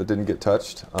handful that didn't get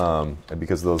touched, and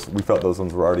because we felt those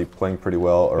ones were already playing pretty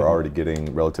well, or already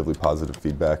getting relatively positive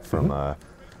feedback from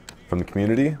the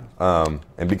community.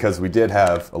 And because we did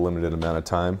have a limited amount of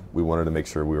time, we wanted to make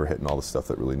sure we were hitting all the stuff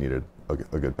that really needed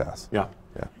a good pass. Yeah.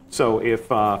 Yeah. So if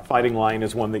Fighting Lion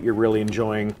is one that you're really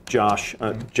enjoying, Josh,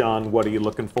 John, what are you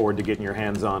looking forward to getting your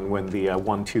hands on when the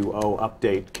 1.2.0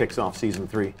 update kicks off Season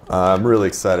 3? I'm really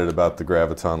excited about the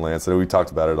Graviton Lance. I know we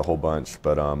talked about it a whole bunch,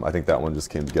 but I think that one just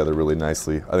came together really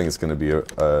nicely. I think it's going to be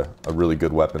a really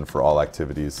good weapon for all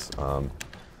activities.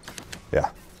 Yeah,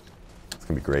 it's going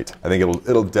to be great. I think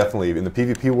it'll definitely, in the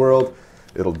PvP world,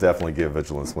 it'll definitely give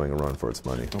Vigilance Wing a run for its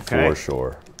money, for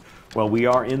sure. Well, we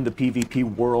are in the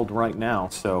PvP world right now,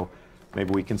 so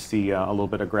maybe we can see a little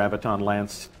bit of Graviton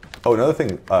Lance. Oh, another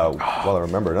thing, while I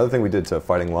remember, another thing we did to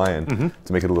Fighting Lion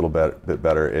to make it a little bit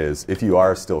better is if you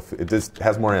are still, it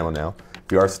has more ammo now,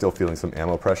 if you are still feeling some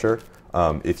ammo pressure,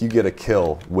 if you get a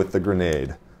kill with the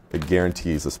grenade, it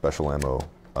guarantees a special ammo,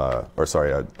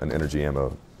 an energy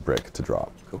ammo brick to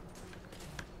drop. Cool.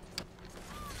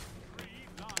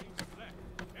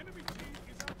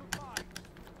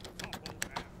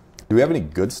 Do we have any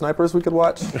good snipers we could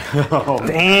watch?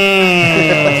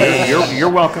 Dang. You're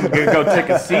welcome to go take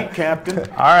a seat, Captain.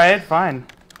 All right, fine.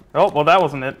 Oh, well, that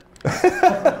wasn't it.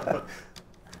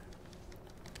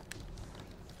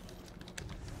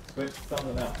 Switch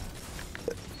something else.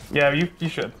 Yeah, you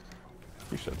should.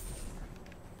 You should.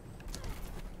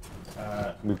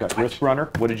 We've got Risk Runner.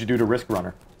 What did you do to Risk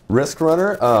Runner? Risk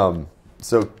Runner.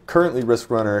 So currently,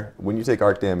 Risk Runner, when you take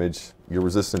arc damage, you're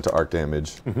resistant to arc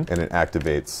damage, and it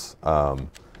activates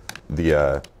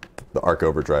the Arc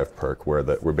Overdrive perk, where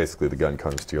basically the gun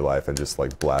comes to your life and just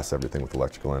like blasts everything with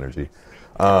electrical energy.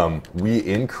 We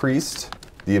increased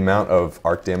the amount of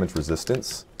arc damage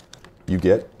resistance you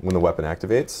get when the weapon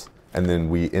activates, and then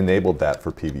we enabled that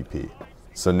for PvP.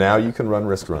 So now you can run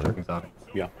Risk Runner.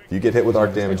 Yeah. If you get hit with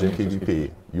arc damage in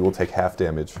PvP, you will take half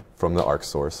damage from the arc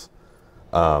source.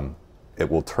 It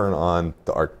will turn on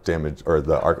the arc damage or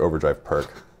the Arc Overdrive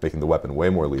perk, making the weapon way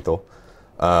more lethal.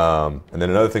 And then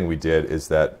another thing we did is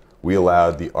that we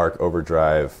allowed the Arc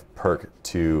Overdrive perk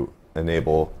to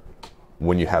enable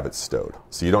when you have it stowed.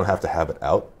 So you don't have to have it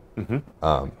out.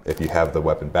 If you have the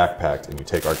weapon backpacked and you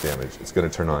take arc damage, it's going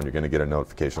to turn on. You're going to get a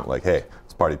notification like, hey,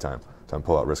 it's party time. Time to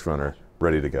pull out Risk Runner,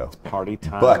 ready to go. Party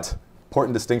time. But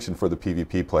important distinction for the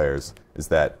PvP players is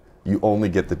that you only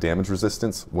get the damage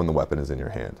resistance when the weapon is in your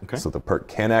hand. Okay. So the perk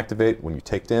can activate when you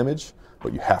take damage,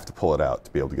 but you have to pull it out to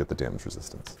be able to get the damage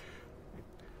resistance.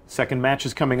 Second match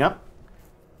is coming up.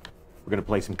 We're going to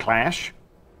play some Clash.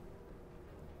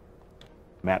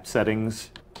 Map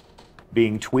settings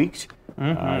being tweaked.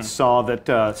 Saw that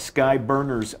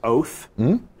Skyburner's Oath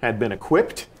had been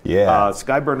equipped. Yeah.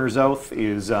 Skyburner's Oath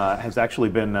has actually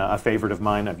been a favorite of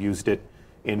mine. I've used it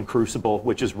in Crucible,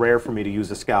 which is rare for me to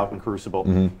use a scout in Crucible.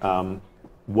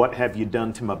 What have you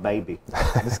done to my baby?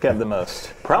 This got the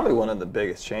most, probably one of the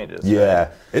biggest changes. Yeah,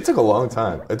 it took a long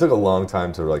time. It took a long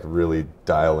time to like really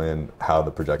dial in how the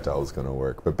projectile was going to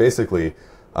work. But basically,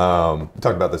 we talked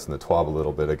about this in the TWAB a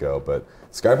little bit ago, but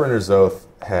Skyburner's Oath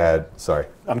had, sorry.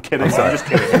 I'm kidding. I'm just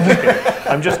kidding.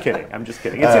 I'm just kidding. I'm just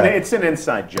kidding. It's an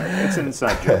inside joke. It's an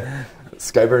inside joke.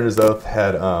 Skyburner's Oath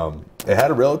had it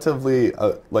had a relatively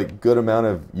like good amount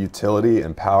of utility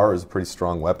and power. It was a pretty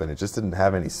strong weapon. It just didn't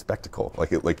have any spectacle.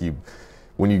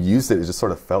 When you used it, it just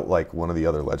sort of felt like one of the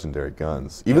other legendary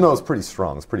guns. Even though it was pretty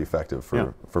strong, it's pretty effective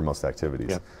for most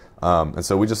activities. And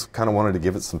so we just kind of wanted to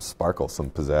give it some sparkle,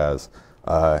 some pizzazz.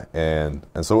 And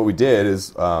so what we did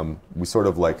is we sort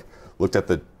of like looked at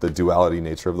the duality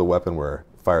nature of the weapon, where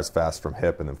it fires fast from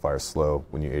hip and then fires slow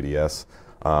when you ADS.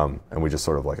 And we just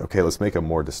sort of like, okay, let's make a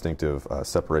more distinctive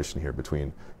separation here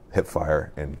between hip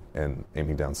fire and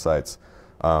aiming down sights.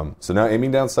 So now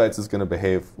aiming down sights is going to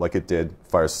behave like it did,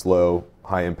 fire slow,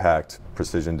 high impact,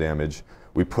 precision damage.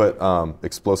 We put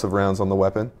explosive rounds on the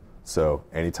weapon, so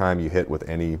anytime you hit with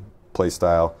any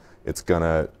playstyle, it's going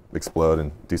to explode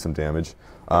and do some damage.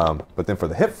 But then for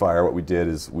the hip fire, what we did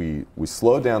is we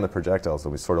slowed down the projectiles,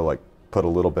 and we sort of like put a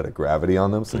little bit of gravity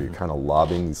on them, so you're kind of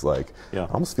lobbing these like, it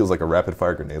almost feels like a rapid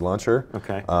fire grenade launcher.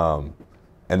 Okay.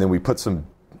 And then we put some,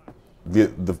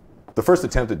 the first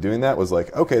attempt at doing that was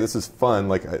like, okay, this is fun.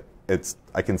 Like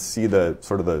I can see the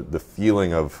sort of the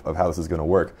feeling of how this is going to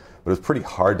work, but it's pretty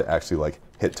hard to actually like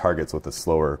hit targets with a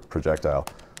slower projectile.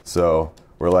 So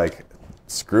we're like,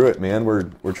 screw it, man.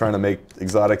 We're trying to make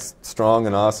exotics strong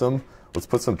and awesome. Let's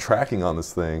put some tracking on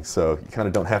this thing, so you kind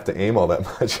of don't have to aim all that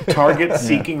much.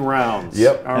 Target-seeking rounds.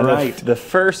 Yep. All right. The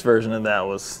first version of that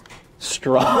was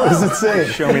strong. It was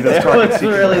insane. Show me those It was target-seeking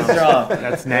really rounds. strong.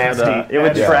 That's nasty. It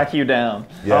would track you down.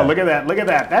 Yeah. Oh, look at that. Look at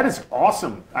that. That is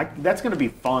awesome. That's going to be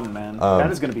fun, man.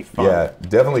 That is going to be fun. Yeah,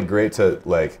 definitely great to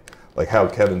like how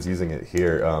Kevin's using it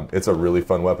here. It's a really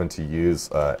fun weapon to use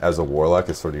as a warlock.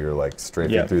 It's sort of you're like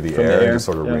strafing through the air and just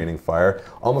sort of raining fire,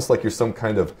 almost like you're some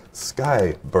kind of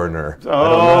sky burner.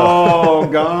 Oh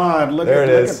God! Look There at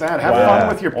it is. that. Have fun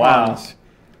with your puns.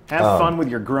 Have fun with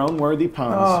your groan-worthy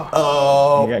puns.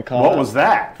 Oh, You got caught What up. was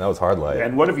that? that was Hardlight.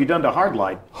 And what have you done to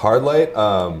Hardlight?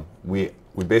 Hardlight,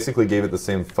 we basically gave it the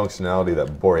same functionality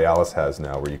that Borealis has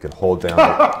now, where you can hold down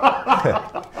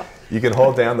you can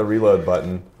hold down the reload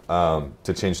button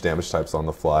to change damage types on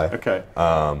the fly. Okay.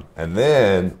 And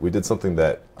then we did something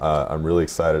that I'm really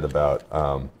excited about.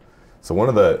 So one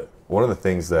of the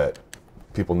things that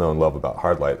people know and love about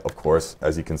Hardlight, of course,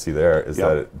 as you can see there, is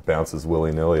that it bounces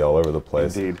willy-nilly all over the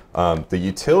place. Indeed. The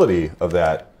utility of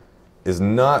that is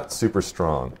not super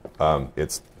strong.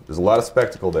 There's a lot of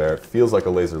spectacle there. It feels like a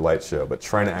laser light show, but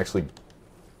trying to actually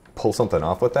pull something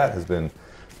off with that has been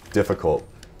difficult.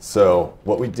 So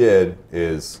what we did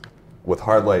is, with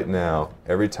Hardlight now,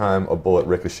 every time a bullet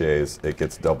ricochets, it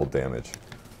gets double damage.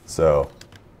 So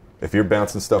if you're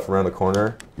bouncing stuff around the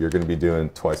corner, you're going to be doing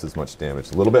twice as much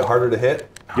damage. A little bit harder to hit,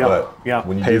 but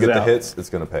when you do get the hits, it's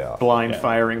going to pay off. Blind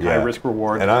firing, high risk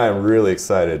reward. And I am really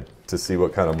excited to see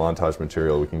what kind of montage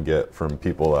material we can get from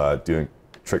people doing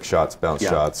trick shots, bounce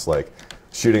shots, like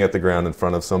shooting at the ground in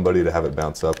front of somebody to have it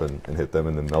bounce up and hit them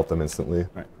and then melt them instantly.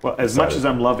 Right. Well, as much as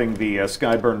I'm loving the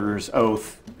Skyburner's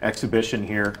Oath exhibition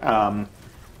here, I'm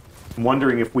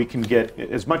wondering if we can get,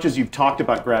 as much as you've talked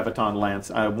about Graviton Lance,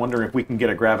 I'm wondering if we can get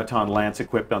a Graviton Lance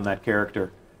equipped on that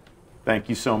character. Thank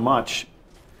you so much.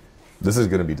 This is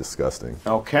going to be disgusting.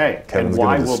 Okay. Kevin's and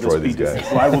why going to destroy will this these be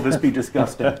guys. why will this be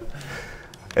disgusting?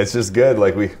 It's just good.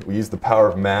 Like we use the power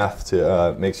of math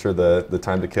to make sure the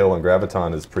time to kill on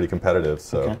Graviton is pretty competitive.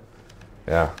 So,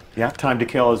 yeah, time to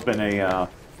kill has been a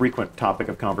frequent topic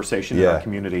of conversation in our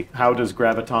community. How does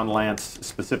Graviton Lance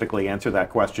specifically answer that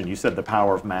question? You said the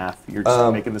power of math. You're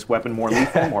just making this weapon more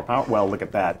lethal, more power. Well, look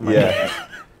at that.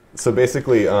 So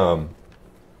basically,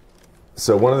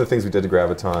 so one of the things we did to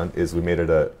Graviton is we made it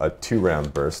a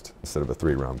 2-round burst instead of a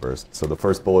 3-round burst. So the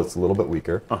first bullet's a little bit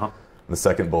weaker. And the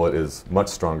second bullet is much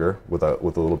stronger with a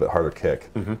little bit harder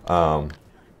kick.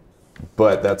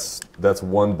 But that's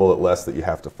one bullet less that you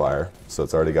have to fire, so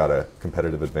it's already got a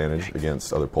competitive advantage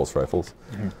against other pulse rifles.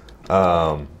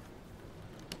 And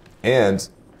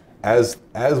as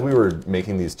we were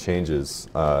making these changes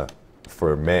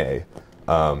for May,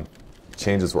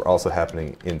 changes were also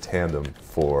happening in tandem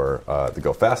for the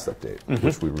Go Fast update,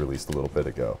 which we released a little bit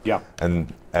ago.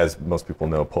 And as most people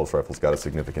know, pulse rifles got a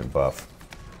significant buff.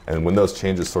 And when those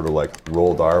changes sort of like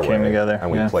rolled our way together,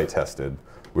 and we play tested,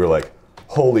 we were like,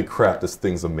 holy crap, this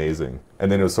thing's amazing.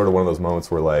 And then it was sort of one of those moments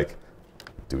where like,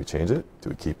 do we change it? Do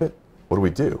we keep it? What do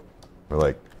we do? We're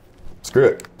like, screw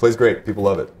it. Plays great. People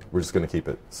love it. We're just going to keep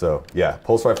it. So yeah,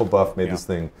 pulse rifle buff made this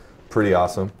thing pretty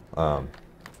awesome. And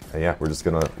yeah, we're just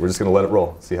gonna let it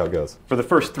roll. See how it goes. For the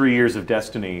first 3 years of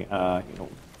Destiny,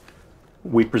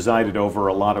 we presided over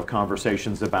a lot of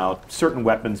conversations about certain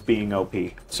weapons being OP.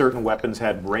 Certain weapons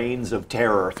had reigns of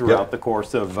terror throughout the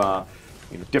course of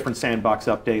different sandbox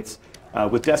updates.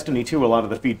 With Destiny 2, a lot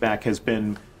of the feedback has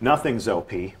been nothing's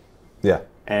OP.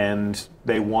 And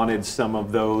they wanted some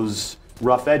of those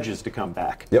rough edges to come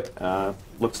back.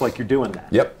 Looks like you're doing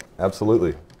that.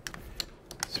 Absolutely.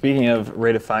 Speaking of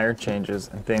rate of fire changes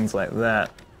and things like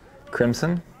that,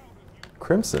 Crimson,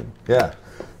 yeah.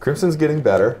 Crimson's getting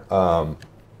better.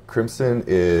 Crimson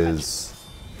is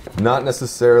not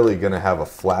necessarily going to have a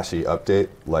flashy update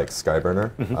like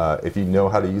Skyburner. If you know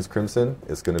how to use Crimson,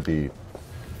 it's going to be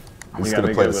It's going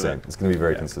to play the same. It's going to be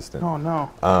very consistent. Oh,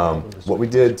 no. What we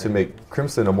did to make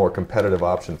Crimson a more competitive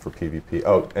option for PvP.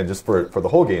 Oh, and just for the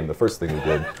whole game, the first thing we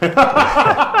did was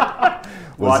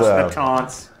watch the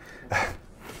taunts.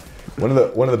 One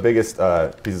of the biggest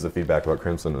pieces of feedback about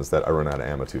Crimson was that I run out of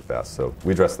ammo too fast. So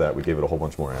we addressed that. We gave it a whole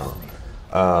bunch more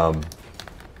ammo.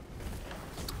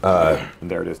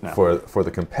 There it is now. For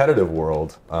the competitive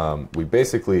world, we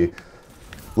basically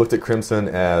looked at Crimson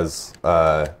as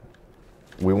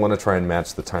we want to try and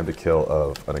match the time to kill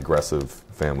of an aggressive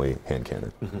family hand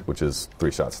cannon, which is 3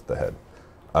 shots at the head.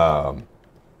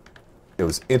 It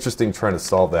was interesting trying to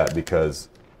solve that because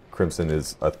Crimson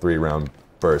is a 3-round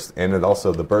burst, and it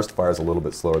also, the burst fires a little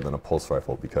bit slower than a pulse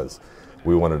rifle because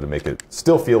we wanted to make it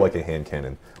still feel like a hand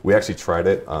cannon. We actually tried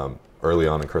it early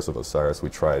on in Curse of Osiris. We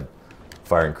tried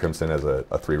firing Crimson as a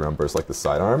 3-round burst like the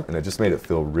sidearm, and it just made it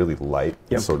feel really light.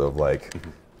 And sort of like,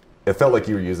 it felt like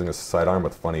you were using a sidearm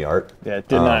with funny art. Yeah, it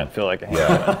did not feel like a hand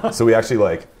cannon. So we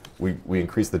actually we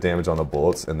increased the damage on the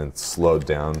bullets and then slowed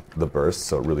down the burst,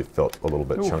 so it really felt a little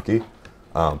bit chunky.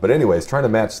 But anyways, trying to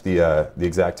match the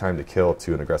exact time to kill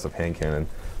to an aggressive hand cannon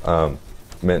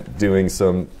meant doing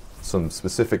some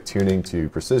specific tuning to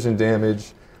precision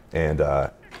damage and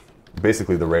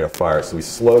basically the rate of fire. So we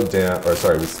slowed down, or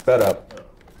sorry, we sped up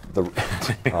the.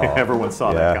 Everyone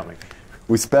saw that coming.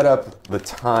 We sped up the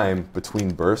time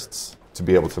between bursts to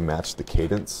be able to match the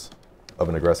cadence of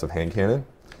an aggressive hand cannon,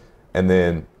 and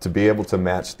then to be able to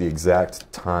match the exact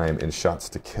time in shots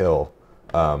to kill,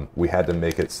 we had to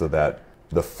make it so that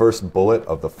the first bullet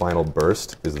of the final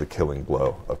burst is the killing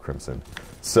blow of Crimson.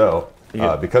 So,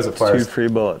 because it fires 2 free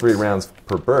bullets, 3 rounds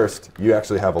per burst, you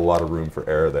actually have a lot of room for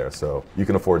error there. So you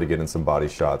can afford to get in some body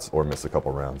shots or miss a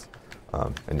couple rounds,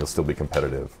 and you'll still be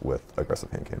competitive with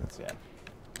aggressive hand cannons. Yeah.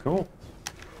 Cool.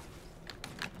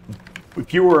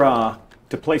 If you were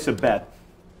to place a bet,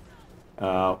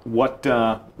 what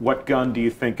gun do you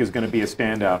think is going to be a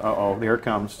standout? Uh-oh, here it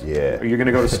comes. Yeah. Are you going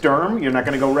to go to Sturm? You're not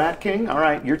going to go Rat King? All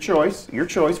right, your choice. Your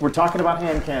choice. We're talking about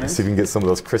hand cannons. See if you can get some of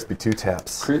those crispy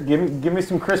 2-taps. Give me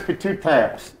some crispy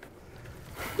 2-taps.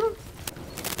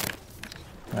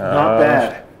 Not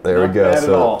bad. There we go. Not at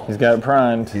all. He's got it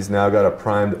primed. He's now got a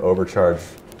primed overcharge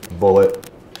bullet,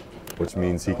 which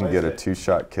means he can get a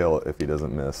 2-shot kill if he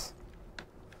doesn't miss.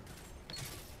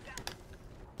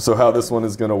 So how this one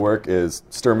is going to work is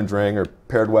Sturm and Drang are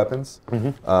paired weapons.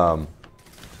 There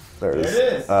it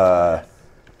is.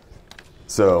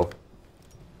 So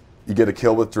you get a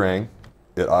kill with Drang.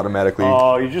 It automatically...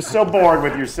 Oh, you're just so bored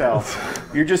with yourself.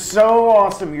 You're just so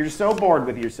awesome. You're so bored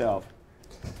with yourself.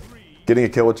 Getting a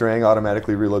kill with Drang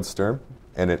automatically reloads Sturm,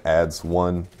 and it adds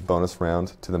 1 bonus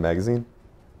round to the magazine.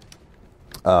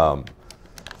 A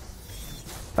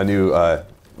new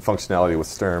functionality with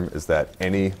Sturm is that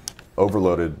any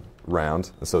overloaded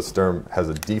round, so Sturm has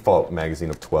a default magazine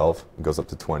of 12, and goes up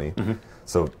to 20.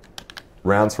 So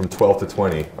rounds from 12 to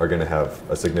 20 are going to have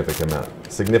a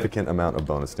significant amount of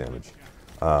bonus damage.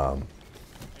 But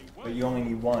you only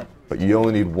need 1. But you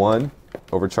only need 1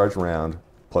 overcharged round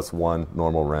plus 1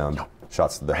 normal round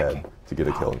shots to the head to get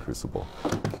a kill in Crucible.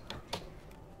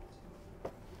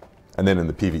 And then in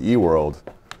the PvE world,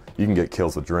 you can get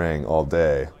kills with Drang all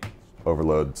day,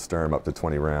 overload Sturm up to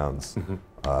 20 rounds,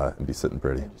 and be sitting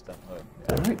pretty.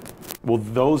 All right. Well,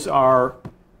 those are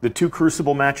the 2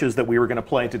 Crucible matches that we were going to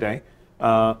play today.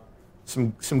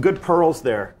 Some good pearls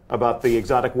there about the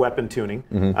exotic weapon tuning.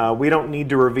 We don't need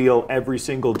to reveal every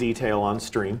single detail on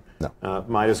stream. No.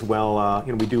 Might as well,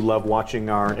 we do love watching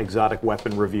our exotic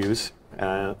weapon reviews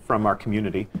from our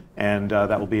community, and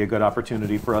that will be a good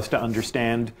opportunity for us to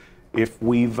understand if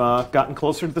we've gotten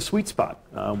closer to the sweet spot.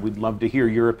 We'd love to hear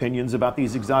your opinions about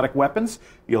these exotic weapons.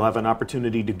 You'll have an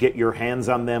opportunity to get your hands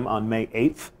on them on May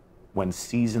 8th when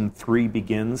Season 3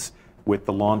 begins with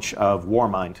the launch of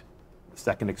Warmind, the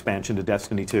second expansion to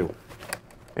Destiny 2.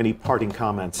 Any parting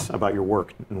comments about your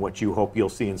work and what you hope you'll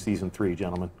see in Season 3,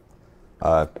 gentlemen?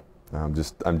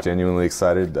 I'm genuinely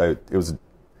excited. It was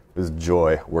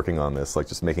joy working on this, like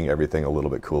just making everything a little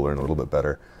bit cooler and a little bit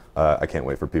better. I can't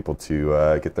wait for people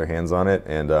to get their hands on it,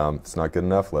 and if it's not good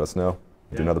enough, let us know.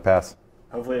 Do another pass.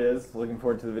 Hopefully it is. Looking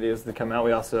forward to the videos that come out.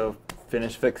 We also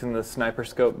finished fixing the sniper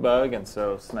scope bug, and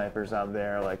so snipers out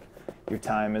there, like, your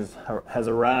time has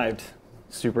arrived.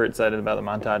 Super excited about the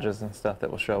montages and stuff that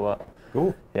will show up.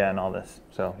 Cool. Yeah, and all this.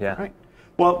 So, yeah. All right.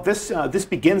 Well, this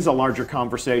begins a larger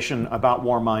conversation about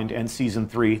Warmind and Season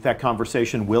 3. That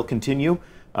conversation will continue.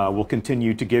 We'll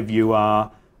continue to give you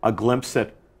a glimpse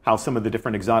at how some of the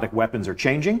different exotic weapons are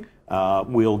changing.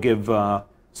 We'll give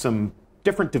some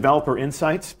different developer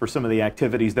insights for some of the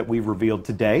activities that we've revealed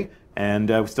today. And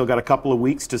we've still got a couple of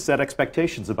weeks to set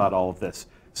expectations about all of this.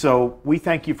 So we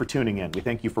thank you for tuning in. We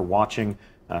thank you for watching.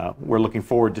 We're looking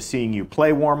forward to seeing you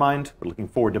play Warmind. We're looking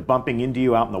forward to bumping into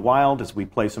you out in the wild as we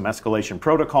play some Escalation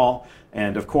Protocol.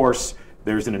 And of course,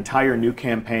 there's an entire new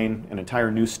campaign, an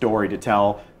entire new story to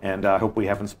tell, and I hope we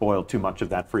haven't spoiled too much of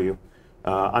that for you.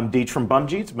 I'm Deej from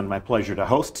Bungie. It's been my pleasure to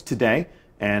host today,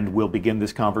 and we'll begin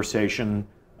this conversation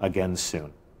again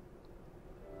soon.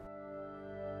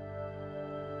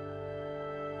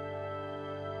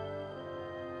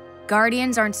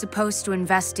 Guardians aren't supposed to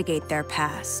investigate their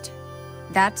past.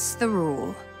 That's the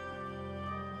rule.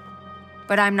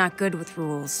 But I'm not good with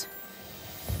rules.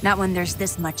 Not when there's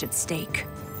this much at stake.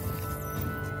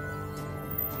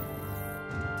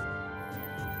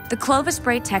 The Clovis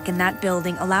Bray tech in that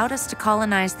building allowed us to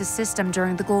colonize the system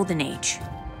during the Golden Age.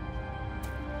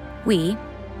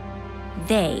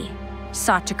 They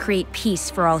sought to create peace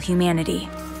for all humanity,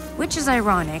 which is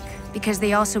ironic because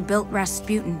they also built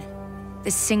Rasputin,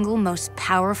 the single most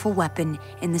powerful weapon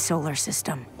in the solar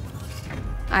system.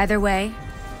 Either way,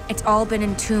 it's all been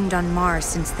entombed on Mars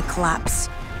since the collapse,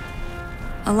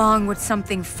 along with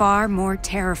something far more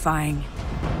terrifying.